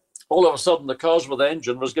all of a sudden, the cars with the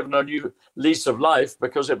engine was given a new lease of life,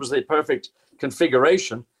 because it was the perfect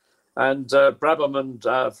configuration. And Brabham and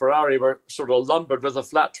Ferrari were sort of lumbered with a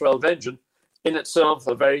flat 12 engine, in itself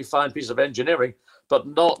a very fine piece of engineering, but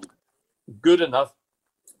not good enough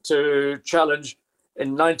to challenge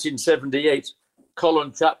in 1978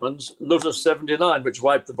 Colin Chapman's Lotus 79, which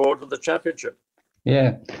wiped the board with the championship.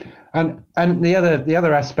 Yeah, and the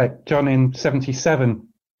other aspect, John, in 77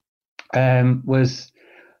 was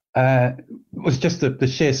just the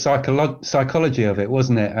sheer psychology of it,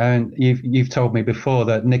 wasn't it? And you've told me before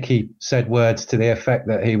that Nicky said words to the effect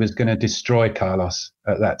that he was going to destroy Carlos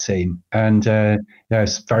at that team, and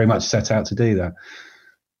very much set out to do that.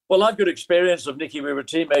 Well, I've got experience of Nicky. We were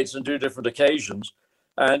teammates on 2 different occasions,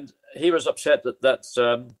 and he was upset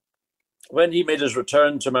that when he made his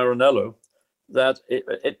return to Maranello, that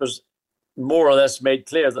it was more or less made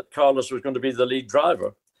clear that Carlos was going to be the lead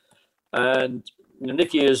driver. And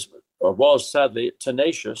Nicky was sadly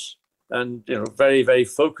tenacious and very, very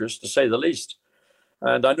focused, to say the least.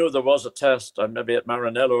 And I know there was a test, maybe at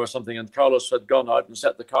Maranello or something, and Carlos had gone out and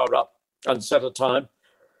set the car up and set a time.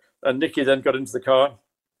 And Nicky then got into the car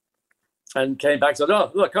and came back and said, "Oh,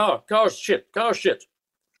 the car's shit.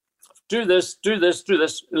 Do this,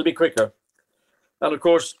 it'll be quicker." And of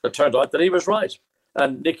course, it turned out that he was right.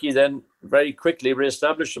 And Nicky then very quickly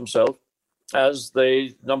reestablished himself as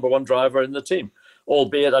the number 1 driver in the team.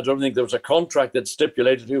 Albeit, I don't think there was a contract that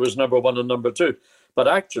stipulated who was number 1 and number 2. But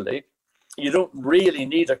actually, you don't really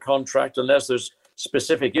need a contract unless there's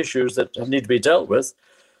specific issues that need to be dealt with,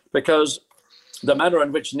 because the manner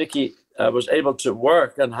in which Nicky was able to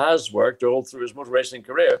work and has worked all through his motor racing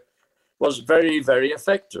career was very, very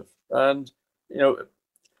effective. And,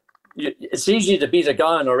 it's easy to beat a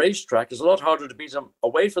guy on a racetrack. It's a lot harder to beat him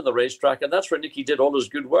away from the racetrack. And that's where Nicky did all his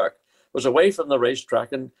good work, was away from the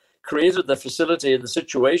racetrack, and created the facility and the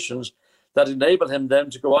situations that enabled him then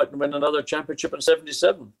to go out and win another championship in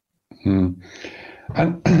 77. And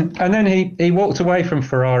then he walked away from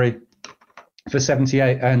Ferrari for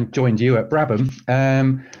 78 and joined you at Brabham.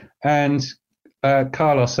 And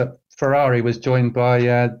Carlos at Ferrari was joined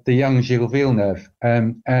by the young Gilles Villeneuve.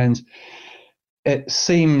 And it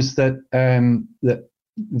seems that that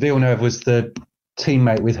Villeneuve was the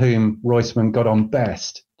teammate with whom Reutemann got on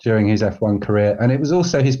best during his F1 career. And it was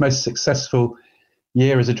also his most successful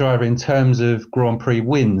year as a driver in terms of Grand Prix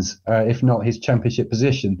wins, if not his championship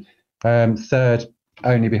position. 3rd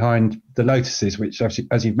only behind the Lotuses, which,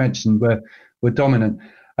 as you've mentioned, were dominant.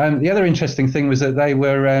 The other interesting thing was that they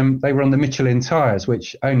were on the Michelin tyres,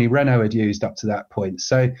 which only Renault had used up to that point.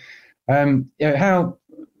 So how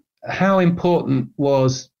important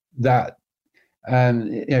was that,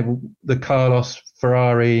 the Carlos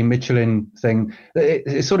Ferrari Michelin thing?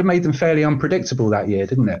 It sort of made them fairly unpredictable that year,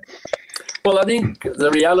 didn't it? Well, I think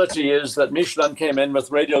the reality is that Michelin came in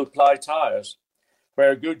with radial ply tyres,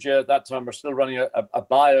 where Goodyear at that time were still running a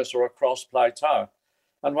bias or a cross ply tyre.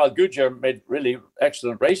 And while Goodyear made really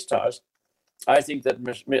excellent race tyres, I think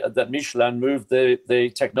that Michelin moved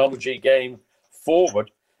the technology game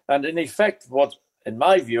forward. And in effect, what, in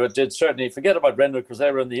my view, it did, certainly, forget about Renault because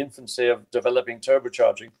they were in the infancy of developing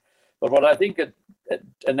turbocharging, But what I think it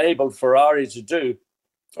enabled Ferrari to do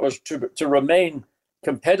was to remain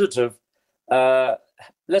competitive.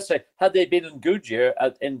 Let's say, had they been in Goodyear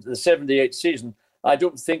in the 78 season, I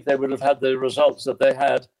don't think they would have had the results that they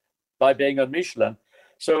had by being on Michelin.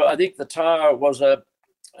 So I think the tire was a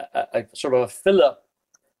sort of a filler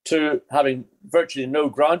to having virtually no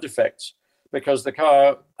ground effects, because the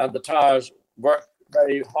car and the tires work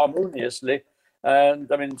very harmoniously.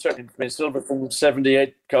 And I mean, certainly, Silverstone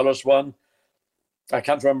 78, Carlos won. I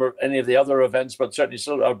can't remember any of the other events, but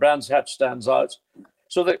certainly Brands Hatch stands out.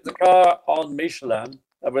 So the car on Michelin,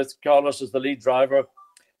 with Carlos as the lead driver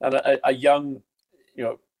and a young,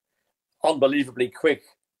 unbelievably quick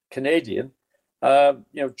Canadian,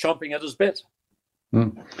 chomping at his bit.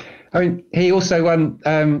 I mean, he also won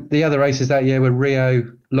the other races that year were Rio,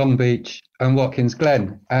 Long Beach, and Watkins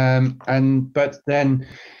Glen. But then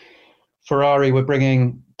Ferrari were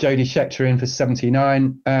bringing Jody Scheckter in for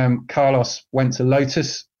 79. Carlos went to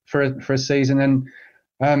Lotus for a season.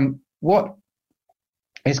 And what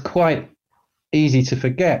is quite easy to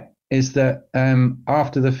forget is that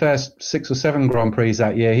after the first 6 or 7 Grand Prix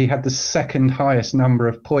that year, he had the second highest number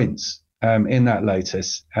of points in that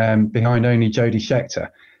Lotus, behind only Jody Scheckter,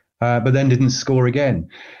 but then didn't score again.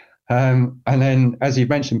 And then, as you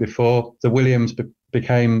mentioned before, the Williams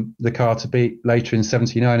became the car to beat later in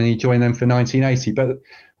 79, and he joined them for 1980.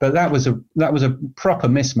 But that was a proper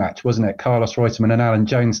mismatch, wasn't it? Carlos Reutemann and Alan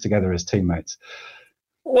Jones together as teammates.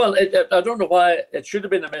 Well, I don't know why it should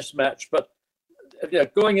have been a mismatch, but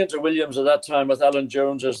going into Williams at that time with Alan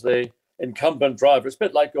Jones as the incumbent driver, it's a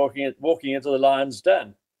bit like walking into the Lion's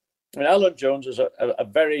Den. I mean, Alan Jones is a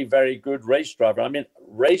very, very good race driver. I mean,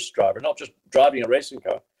 race driver, not just driving a racing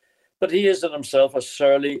car, but he is in himself a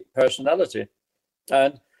surly personality.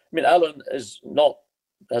 And I mean, Alan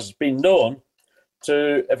has been known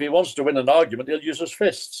to, if he wants to win an argument, he'll use his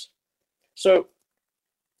fists. So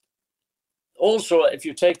also, if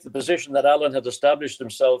you take the position that Alan had established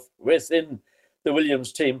himself within the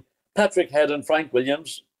Williams team, Patrick Head and Frank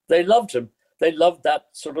Williams, they loved him. They loved that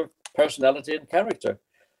sort of personality and character.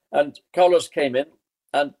 And Carlos came in,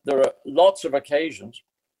 and there are lots of occasions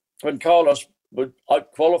when Carlos would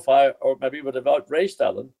out-qualify or maybe would have outraced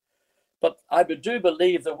Alan. But I do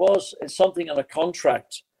believe there was something in a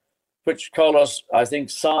contract which Carlos, I think,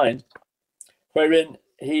 signed, wherein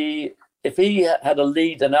if he had a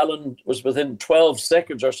lead and Alan was within 12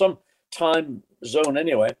 seconds or some time zone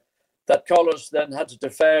anyway, that Carlos then had to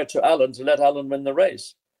defer to Alan to let Alan win the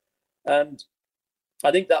race. And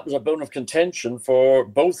I think that was a bone of contention for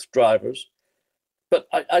both drivers. But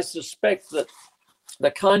I suspect that the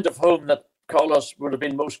kind of home that Carlos would have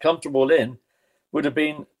been most comfortable in would have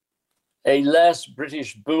been a less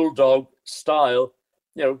British bulldog style,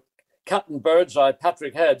 cat and bird's eye,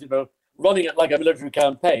 Patrick Head, running it like a military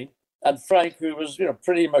campaign, and Frank, who was,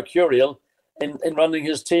 pretty mercurial in running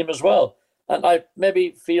his team as well. And I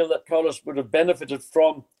maybe feel that Carlos would have benefited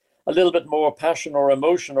from a little bit more passion or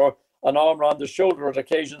emotion or an arm around the shoulder at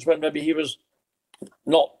occasions when maybe he was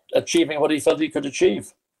not achieving what he felt he could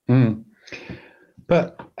achieve.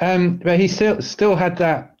 But he still had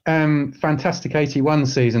that fantastic 81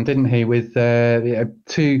 season, didn't he? With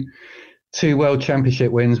two World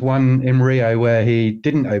Championship wins, one in Rio where he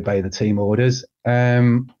didn't obey the team orders,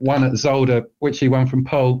 one at Zolder, which he won from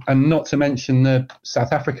pole, and not to mention the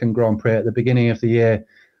South African Grand Prix at the beginning of the year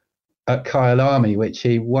at Kyalami, which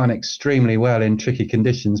he won extremely well in tricky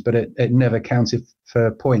conditions, but it never counted for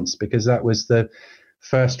points because that was the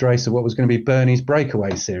first race of what was going to be Bernie's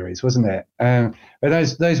breakaway series, wasn't it?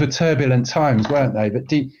 But those were turbulent times, weren't they? But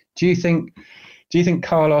do you think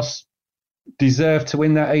Carlos deserved to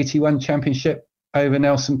win that 81 championship over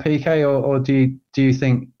Nelson Piquet, or do you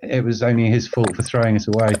think it was only his fault for throwing it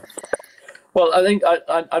away? Well, I think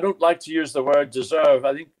I don't like to use the word deserve.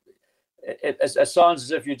 I think it sounds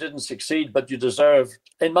as if you didn't succeed, but you deserve.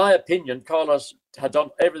 In my opinion, Carlos had done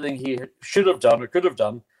everything he should have done or could have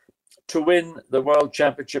done to win the World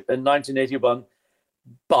Championship in 1981.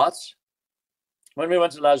 But when we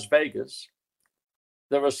went to Las Vegas,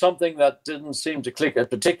 there was something that didn't seem to click,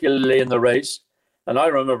 particularly in the race. And I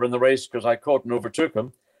remember in the race, because I caught and overtook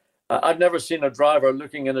him, I've never seen a driver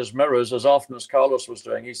looking in his mirrors as often as Carlos was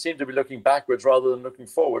doing. He seemed to be looking backwards rather than looking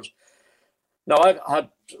forwards. Now, I've had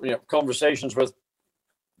conversations with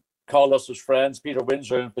Carlos's friends, Peter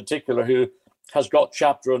Windsor in particular, who has got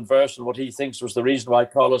chapter and verse on what he thinks was the reason why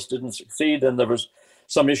Carlos didn't succeed. And there was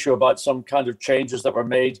some issue about some kind of changes that were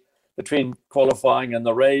made between qualifying and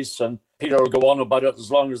the race. And Peter will go on about it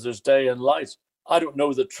as long as there's day and light. I don't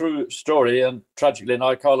know the true story. And tragically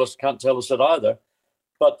now, Carlos can't tell us it either.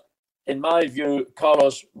 But in my view,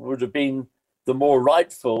 Carlos would have been the more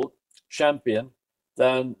rightful champion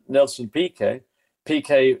than Nelson Piquet.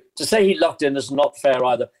 Piquet, to say he lucked in is not fair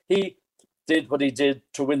either. He did what he did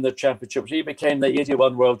to win the championship. He became the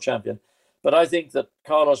 81 world champion. But I think that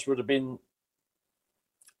Carlos would have been,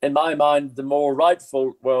 in my mind, the more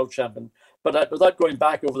rightful world champion. But without going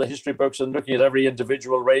back over the history books and looking at every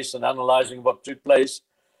individual race and analysing what took place,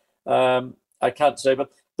 I can't say.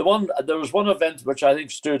 But there was one event which I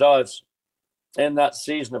think stood out in that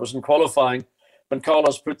season. It was in qualifying when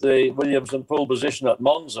Carlos put the Williams in pole position at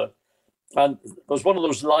Monza. And it was one of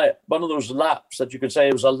those laps that you could say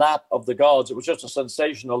it was a lap of the gods. It was just a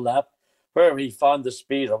sensational lap where he found the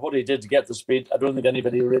speed or what he did to get the speed. I don't think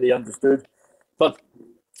anybody really understood. But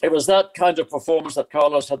it was that kind of performance that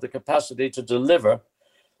Carlos had the capacity to deliver.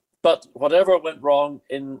 But whatever went wrong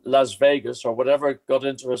in Las Vegas or whatever got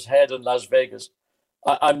into his head in Las Vegas,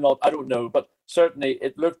 I don't know. But certainly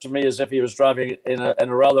it looked to me as if he was driving in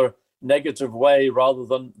a rather negative way rather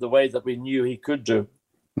than the way that we knew he could do.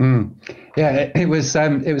 Yeah, it was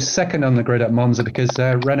second on the grid at Monza because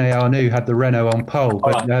René Arnoux had the Renault on pole,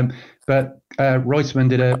 but Reutemann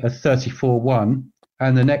did a 34.1,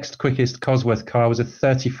 and the next quickest Cosworth car was a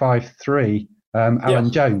 35.3.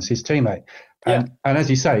 Alan Jones, his teammate, and as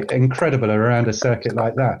you say, incredible around a circuit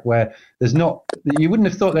like that where you wouldn't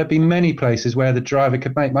have thought there'd be many places where the driver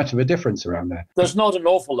could make much of a difference around there. There's not an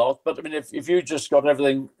awful lot, but I mean, if you just got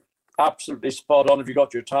everything absolutely spot on, if you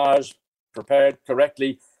got your tyres prepared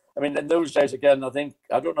correctly. I mean, in those days, again,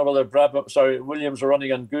 I don't know whether Williams were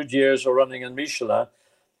running on Goodyears or running on Michelin.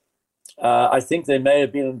 I think they may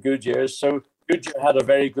have been on Goodyears. So Goodyear had a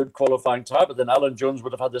very good qualifying tyre, but then Alan Jones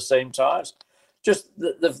would have had the same tyres. Just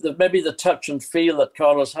maybe the touch and feel that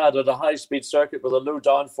Carlos had at a high-speed circuit with a low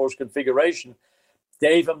downforce configuration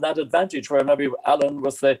gave him that advantage, where maybe Alan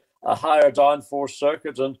with a higher downforce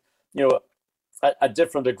circuit and, a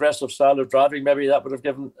different aggressive style of driving, maybe that would have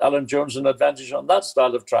given Alan Jones an advantage on that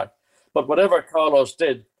style of track. But whatever Carlos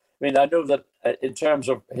did, I mean, I know that in terms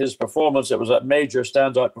of his performance, it was a major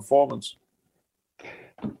standout performance.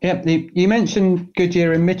 Yeah, you mentioned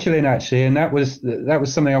Goodyear and Michelin actually, and that was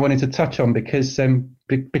something I wanted to touch on because of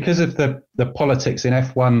the politics in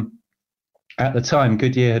F1 at the time.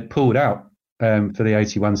 Goodyear had pulled out for the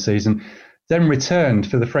 81 season, then returned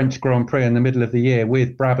for the French Grand Prix in the middle of the year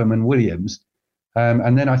with Brabham and Williams.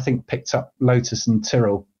 And then I think picked up Lotus and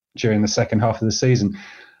Tyrrell during the second half of the season.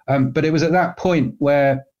 But it was at that point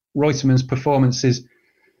where Reutemann's performances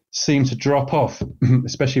seemed to drop off,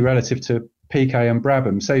 especially relative to Piquet and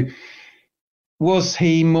Brabham. So was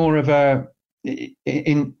he more of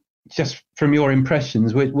just from your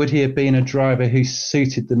impressions, would he have been a driver who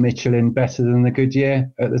suited the Michelin better than the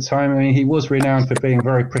Goodyear at the time? I mean, he was renowned for being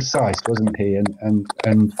very precise, wasn't he?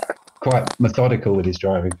 And quite methodical with his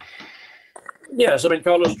driving. Yes, I mean,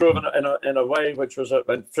 Carlos drove in a way which was,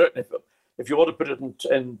 certainly, if you want to put it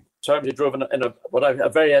in terms, he drove in a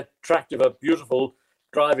very attractive, a beautiful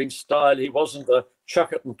driving style. He wasn't a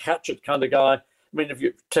chuck it and catch it kind of guy. I mean, if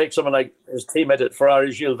you take someone like his teammate at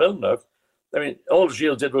Ferrari, Gilles Villeneuve, I mean, all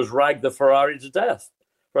Gilles did was rag the Ferrari to death,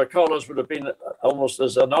 where Carlos would have been almost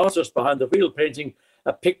as an artist behind the wheel, painting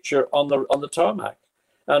a picture on the tarmac.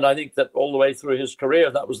 And I think that all the way through his career,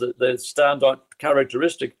 that was the standout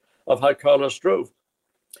characteristic of how Carlos drove.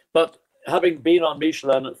 But having been on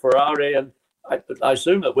Michelin at Ferrari, and I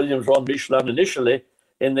assume that Williams were on Michelin initially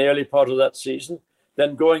in the early part of that season,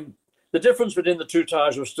 then the difference between the two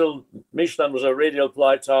tyres was still Michelin was a radial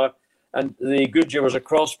ply tyre and the Goodyear was a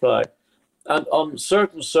cross ply. And on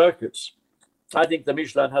certain circuits, I think the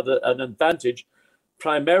Michelin had an advantage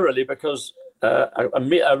primarily because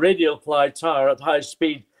a radial ply tyre at high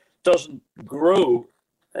speed doesn't grow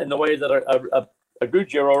in the way that a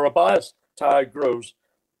Goodyear or a bias tyre grows.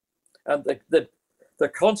 And the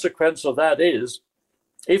consequence of that is,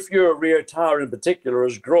 if your rear tyre in particular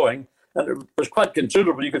is growing, and it was quite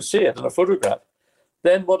considerable, you could see it in a photograph,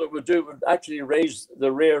 then what it would do would actually raise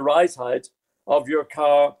the rear ride height of your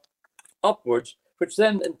car upwards, which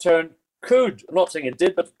then in turn could, I'm not saying it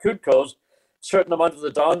did, but could cause a certain amount of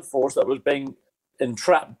the downforce that was being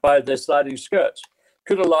entrapped by the sliding skirts,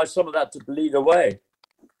 could allow some of that to bleed away.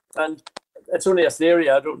 And it's only a theory.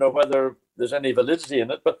 I don't know whether there's any validity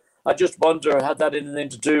in it, but I just wonder, had that anything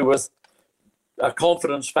to do with a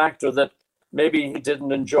confidence factor that maybe he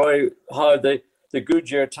didn't enjoy how the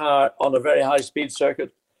Goodyear tyre on a very high-speed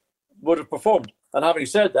circuit would have performed. And having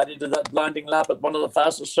said that, he did that blinding lap at one of the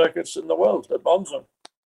fastest circuits in the world, at Monza.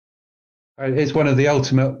 It's one of the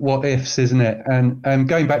ultimate what-ifs, isn't it? And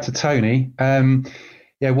going back to Tony,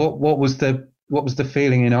 what was the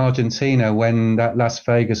feeling in Argentina when that Las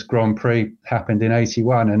Vegas Grand Prix happened in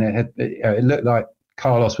 '81, and it looked like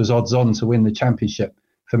Carlos was odds on to win the championship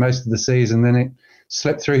for most of the season. Then it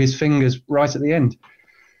slipped through his fingers right at the end.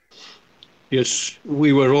 Yes,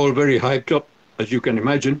 we were all very hyped up, as you can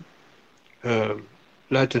imagine,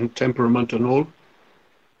 Latin temperament and all.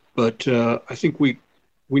 But I think we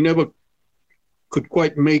never could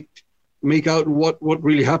quite make out what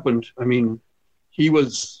really happened. I mean, he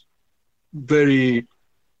was very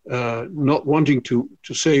not wanting to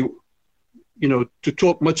say, to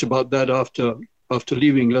talk much about that after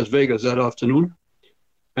leaving Las Vegas that afternoon.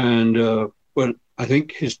 And well, I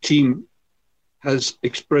think his team has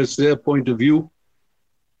expressed their point of view.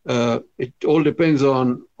 It all depends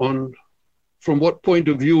on from what point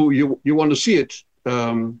of view you want to see it.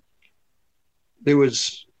 There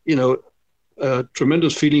was, a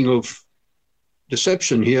tremendous feeling of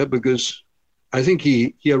deception here, because I think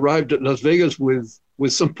he arrived at Las Vegas with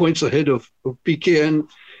some points ahead of Piquet, and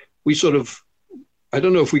we sort of, I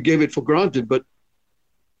don't know if we gave it for granted, but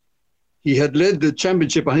he had led the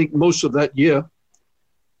championship, I think, most of that year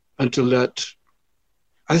until that.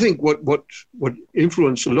 I think what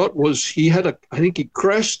influenced a lot was I think he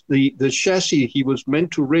crashed the chassis he was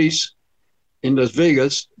meant to race in Las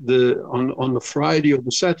Vegas on the Friday or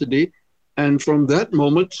the Saturday. And from that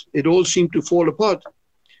moment, it all seemed to fall apart.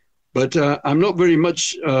 But I'm not very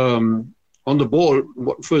much on the ball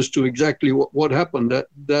first to exactly what happened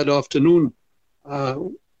that afternoon.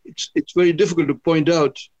 It's very difficult to point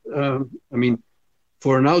out. I mean,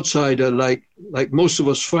 for an outsider like most of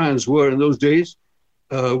us fans were in those days,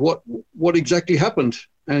 what exactly happened?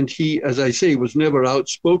 And he, as I say, was never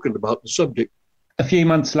outspoken about the subject. A few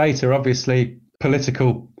months later, obviously,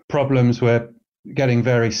 political problems were getting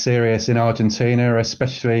very serious in Argentina,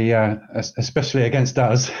 especially against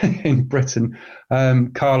us in Britain.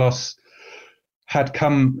 Carlos had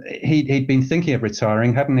he'd been thinking of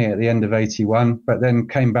retiring, hadn't he, at the end of 81, but then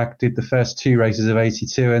came back, did the first 2 races of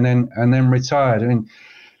 82, and then retired. I mean,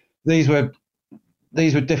 these were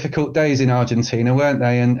difficult days in Argentina, weren't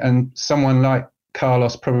they? And someone like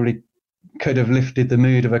Carlos probably could have lifted the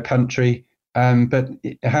mood of a country. But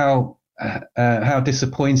how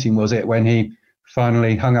disappointing was it when he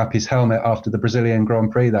finally hung up his helmet after the Brazilian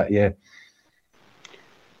Grand Prix that year?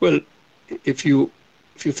 Well, if you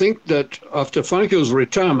think that after Fangio's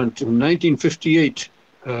retirement in 1958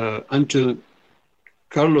 until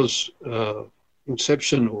Carlos'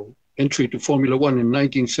 inception or entry to Formula One in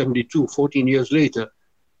 1972, 14 years later,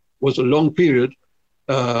 was a long period.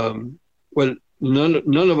 Well,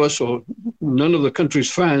 none of us or none of the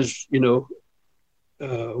country's fans,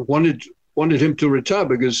 wanted him to retire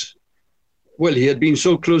because, well, he had been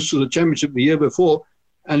so close to the championship the year before,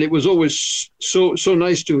 and it was always so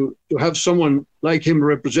nice to have someone like him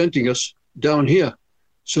representing us down here.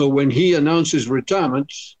 So when he announced his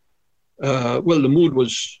retirement, well, the mood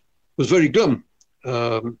was very glum.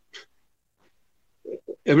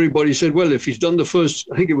 Everybody said, well, if he's done the first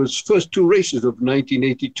 2 races of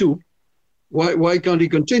 1982, why can't he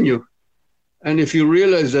continue? And if you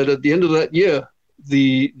realize that at the end of that year,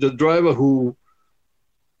 the driver who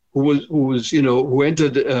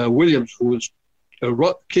entered Williams, who was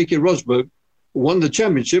Keke Rosberg, won the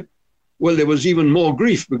championship, well, there was even more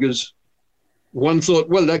grief because one thought,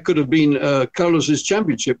 well, that could have been Carlos's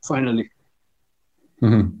championship finally.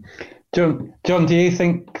 Mm-hmm. John, do you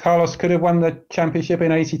think Carlos could have won the championship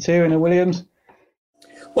in 82 in a Williams?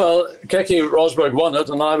 Well, Keke Rosberg won it,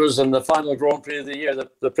 and I was in the final Grand Prix of the year,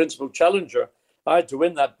 the principal challenger. I had to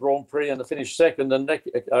win that Grand Prix and I finished second, and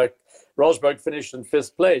Rosberg finished in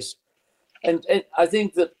 5th place. And I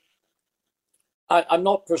think that I'm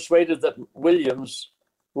not persuaded that Williams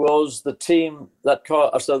was the team that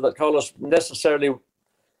Carlos necessarily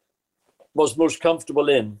was most comfortable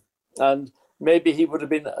in. And maybe he would have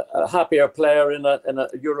been a happier player in a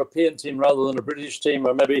European team rather than a British team,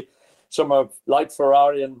 or maybe somewhere like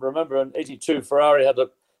Ferrari. And remember, in 82, Ferrari had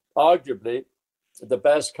arguably the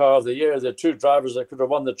best car of the year. There are 2 drivers that could have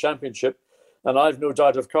won the championship. And I've no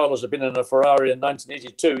doubt if Carlos had been in a Ferrari in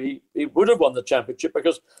 1982, he would have won the championship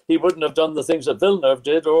because he wouldn't have done the things that Villeneuve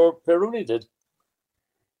did or Pironi did.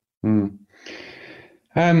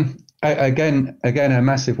 Again, a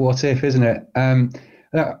massive what if, isn't it?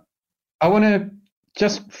 Now, I want to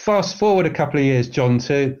just fast forward a couple of years, John,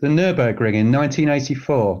 to the Nürburgring in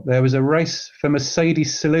 1984. There was a race for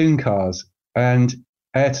Mercedes saloon cars, and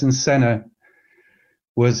Ayrton Senna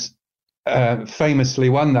was famously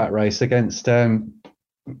won that race against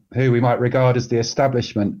who we might regard as the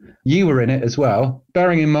establishment. You were in it as well.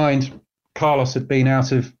 Bearing in mind, Carlos had been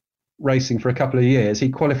out of racing for a couple of years. He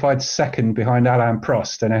qualified second behind Alain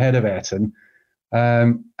Prost and ahead of Ayrton.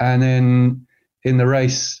 And then in the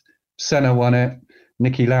race, Senna won it,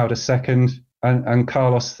 Niki Lauda second, and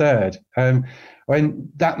Carlos third.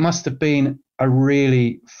 when that must have been a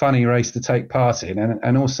really funny race to take part in,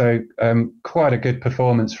 and also quite a good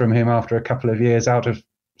performance from him after a couple of years out of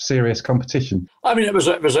serious competition. I mean, it was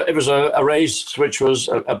a race which was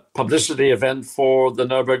a publicity event for the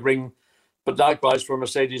Nürburgring, but likewise for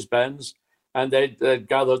Mercedes-Benz, and they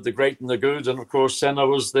gathered the great and the good, and of course Senna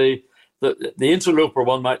was the interloper,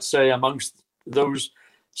 one might say, amongst those.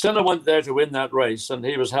 Senna went there to win that race, and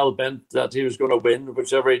he was hell bent that he was going to win,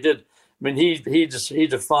 whichever he did. I mean, he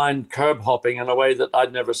defined curb hopping in a way that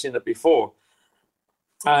I'd never seen it before.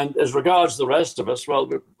 And as regards the rest of us, well,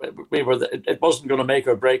 it wasn't going to make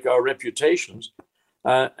or break our reputations.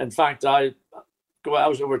 In fact, I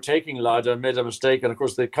was overtaking Lauda and made a mistake, and of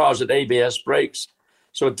course the cars had ABS brakes,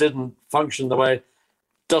 so it didn't function the way.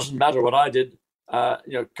 Doesn't matter what I did.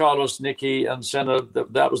 Carlos, Niki, and Senna,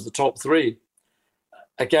 that was the top three.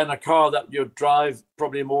 Again, a car that you drive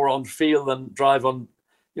probably more on feel than drive on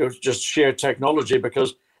just sheer technology,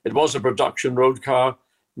 because it was a production road car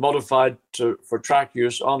modified for track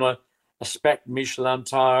use on a spec Michelin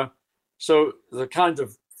tire. So the kind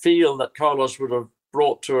of feel that Carlos would have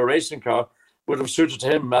brought to a racing car would have suited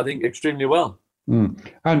him, I think, extremely well.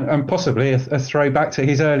 And possibly a throwback to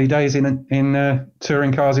his early days in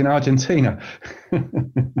touring cars in Argentina.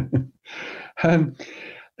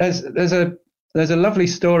 There's a lovely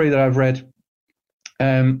story that I've read,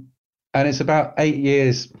 and it's about 8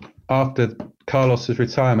 years after Carlos's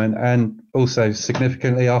retirement, and also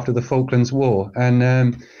significantly after the Falklands War.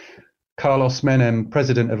 And Carlos Menem,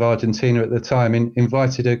 president of Argentina at the time,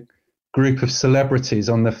 invited a group of celebrities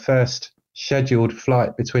on the first scheduled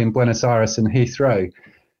flight between Buenos Aires and Heathrow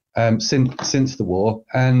since the war.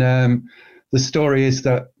 And the story is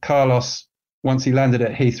that Carlos, once he landed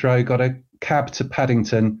at Heathrow, got a cab to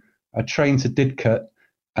Paddington, a train to Didcot,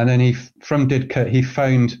 and then from Didcot he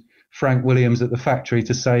phoned Frank Williams at the factory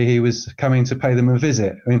to say he was coming to pay them a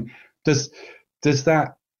visit. I mean, does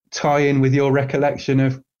that tie in with your recollection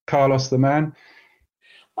of Carlos the man?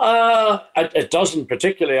 It doesn't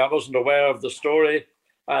particularly. I wasn't aware of the story.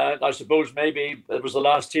 I suppose maybe it was the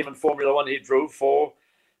last team in Formula One he drove for.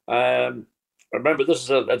 Remember, this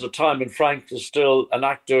is at a time when Frank is still an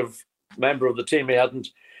active member of the team. He hadn't,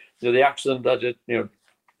 the accident that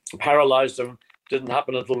paralyzed him didn't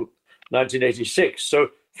happen until 1986.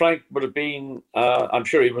 So Frank would have been, I'm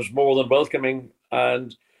sure he was more than welcoming.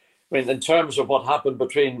 And I mean, in terms of what happened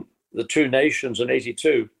between the two nations in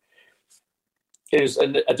 82 is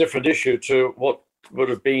a different issue to what would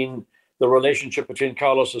have been the relationship between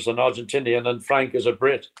Carlos as an Argentinian and Frank as a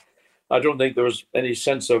Brit. I don't think there was any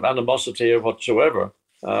sense of animosity whatsoever.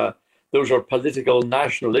 Those are political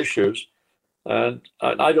national issues. And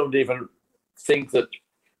I don't even think that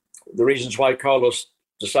the reasons why Carlos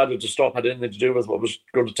decided to stop had anything to do with what was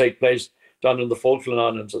going to take place down in the Falkland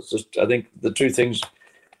Islands. It's just, I think the two things,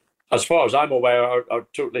 as far as I'm aware, are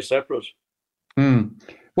totally separate.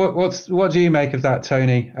 What do you make of that,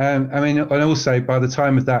 Tony? I mean, and also by the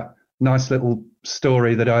time of that nice little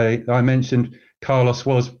story that I mentioned, Carlos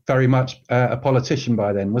was very much a politician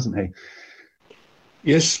by then, wasn't he?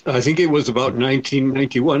 Yes, I think it was about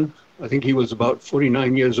 1991. I think he was about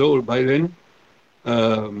 49 years old by then.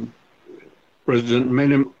 President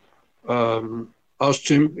Menem asked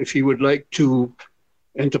him if he would like to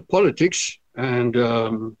enter politics, and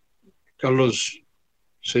Carlos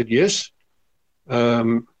said yes.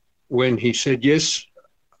 When he said yes,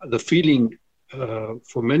 the feeling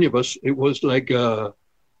for many of us, it was like a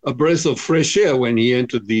breath of fresh air when he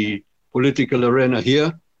entered the political arena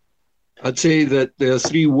here. I'd say that there are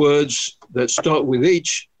three words that start with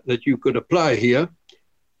H that you could apply here.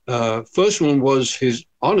 First one was his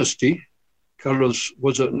honesty. Carlos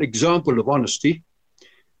was an example of honesty.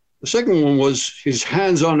 The second one was his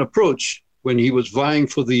hands-on approach when he was vying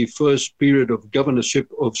for the first period of governorship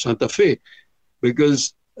of Santa Fe,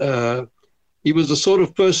 because he was the sort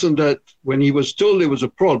of person that when he was told there was a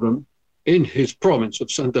problem in his province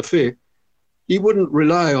of Santa Fe, he wouldn't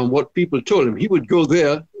rely on what people told him. He would go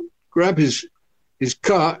there, grab his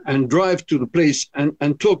car and drive to the place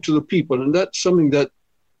and talk to the people. And that's something that,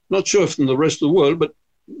 not sure if in the rest of the world, but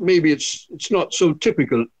maybe it's not so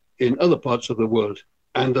typical in other parts of the world.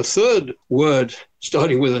 And the third word,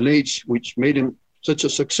 starting with an H, which made him such a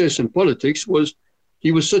success in politics, was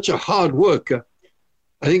he was such a hard worker.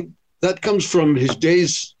 I think that comes from his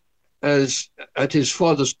days as at his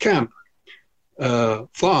father's camp,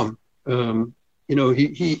 farm.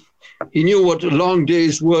 He knew what a long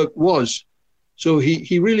day's work was. So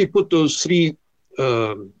he really put those three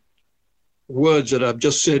words that I've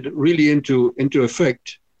just said really into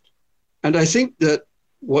effect. And I think that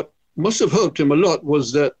what must have helped him a lot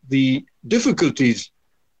was that the difficulties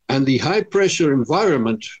and the high-pressure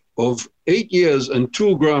environment of 8 years and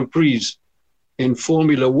 2 Grand Prix in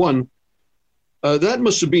Formula One, that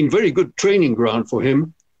must have been very good training ground for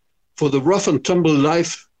him for the rough and tumble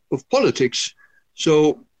life of politics.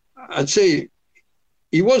 So I'd say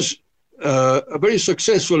he was a very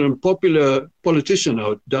successful and popular politician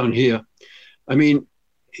down here. I mean,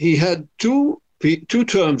 he had two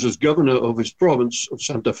terms as governor of his province of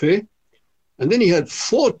Santa Fe, and then he had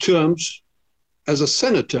 4 terms as a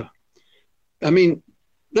senator. I mean,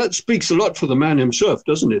 that speaks a lot for the man himself,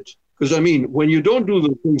 doesn't it? Because, I mean, when you don't do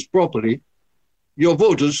the things properly, your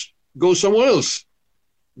voters go somewhere else.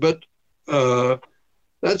 But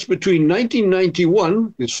that's between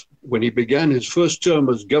 1991, when he began his first term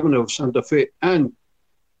as governor of Santa Fe, and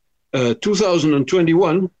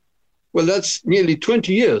 2021. Well, that's nearly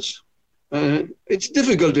 20 years. It's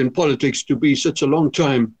difficult in politics to be such a long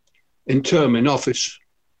time in term in office.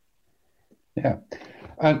 Yeah.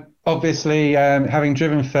 And obviously, having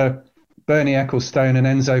driven for Bernie Ecclestone and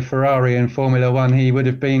Enzo Ferrari in Formula One, he would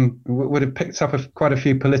have picked up quite a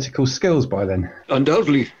few political skills by then.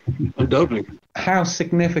 Undoubtedly. How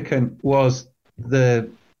significant was the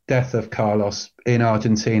death of Carlos in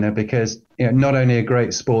Argentina? Because not only a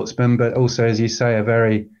great sportsman, but also, as you say, a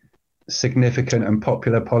very significant and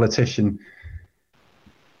popular politician.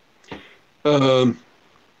 Well,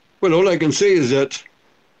 all I can say is that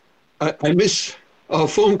I miss our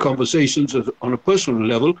phone conversations on a personal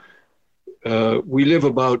level. We live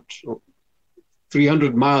about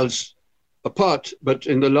 300 miles apart, but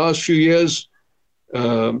in the last few years,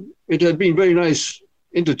 it had been very nice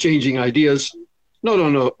interchanging ideas, not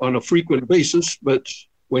on a frequent basis, but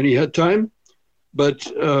when he had time. But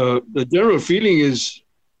the general feeling is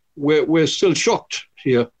we're still shocked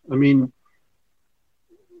here. I mean,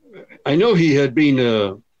 I know he had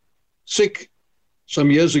been sick some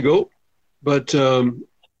years ago, but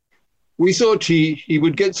we thought he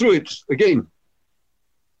would get through it again.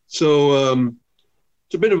 So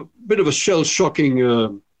it's a bit of a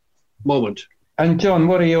shell-shocking moment. And John,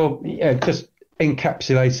 what are your just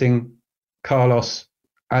encapsulating Carlos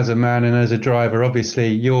as a man and as a driver? Obviously,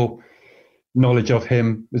 your knowledge of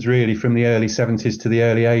him was really from the early 70s to the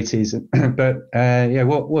early 80s. But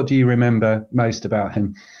what do you remember most about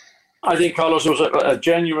him? I think Carlos was a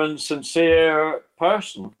genuine, sincere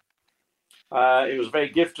person. He was a very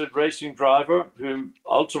gifted racing driver who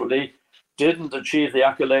ultimately didn't achieve the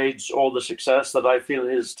accolades or the success that I feel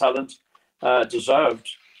his talent deserved.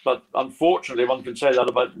 But unfortunately, one can say that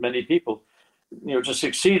about many people. To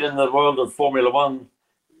succeed in the world of Formula One,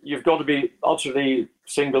 you've got to be utterly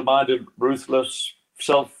single-minded, ruthless,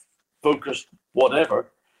 self-focused, whatever,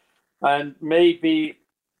 and maybe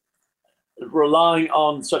relying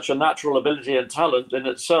on such a natural ability and talent in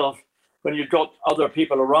itself, when you've got other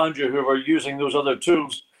people around you who are using those other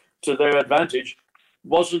tools to their advantage,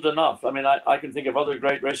 wasn't enough. I mean, I can think of other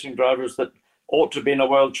great racing drivers that ought to have been a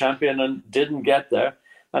world champion and didn't get there.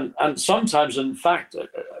 And sometimes, in fact,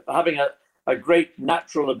 having a great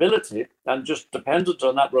natural ability and just dependent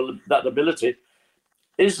on that ability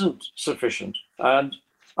isn't sufficient. And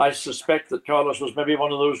I suspect that Carlos was maybe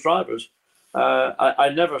one of those drivers.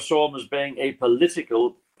 I never saw him as being a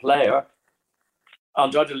political player.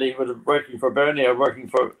 Undoubtedly, he would have working for Bernie or working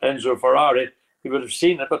for Enzo Ferrari, he would have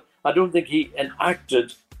seen it. But I don't think he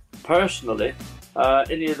enacted personally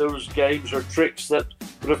any of those games or tricks that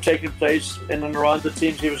would have taken place in and around the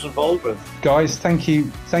teams he was involved with. Guys, thank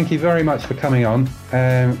you very much for coming on.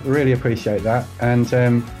 Really appreciate that. And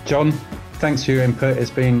John, thanks for your input. It's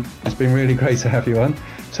been really great to have you on.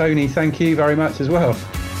 Tony, thank you very much as well.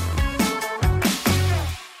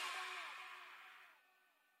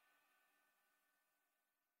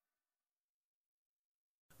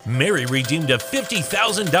 Mary redeemed a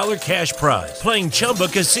 $50,000 cash prize playing Chumba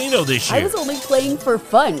Casino this year. I was only playing for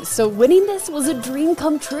fun, so winning this was a dream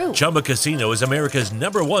come true. Chumba Casino is America's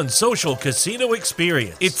 #1 social casino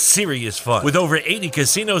experience. It's serious fun. With over 80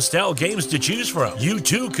 casino-style games to choose from, you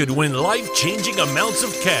too could win life-changing amounts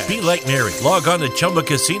of cash. Be like Mary. Log on to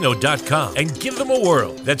ChumbaCasino.com and give them a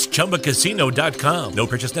whirl. That's ChumbaCasino.com. No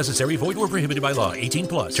purchase necessary. Void where prohibited by law. 18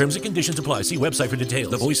 plus. Terms and conditions apply. See website for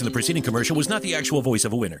details. The voice in the preceding commercial was not the actual voice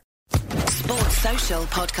of a winner. Sports Social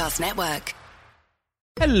Podcast Network.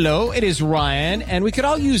 Hello, it is Ryan, and we could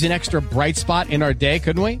all use an extra bright spot in our day,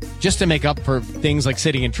 couldn't we? Just to make up for things like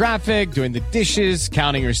sitting in traffic, doing the dishes,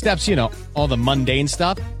 counting your steps, all the mundane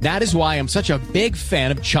stuff. That is why I'm such a big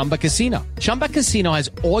fan of Chumba Casino. Chumba Casino has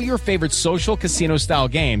all your favorite social casino-style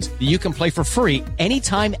games that you can play for free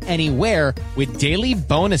anytime, anywhere with daily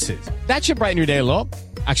bonuses. That should brighten your day a little.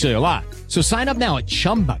 Actually, a lot. So sign up now at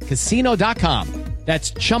ChumbaCasino.com.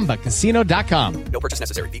 That's ChumbaCasino.com. No purchase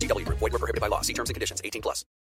necessary. VGW Group. Void where prohibited by law. See terms and conditions. 18+.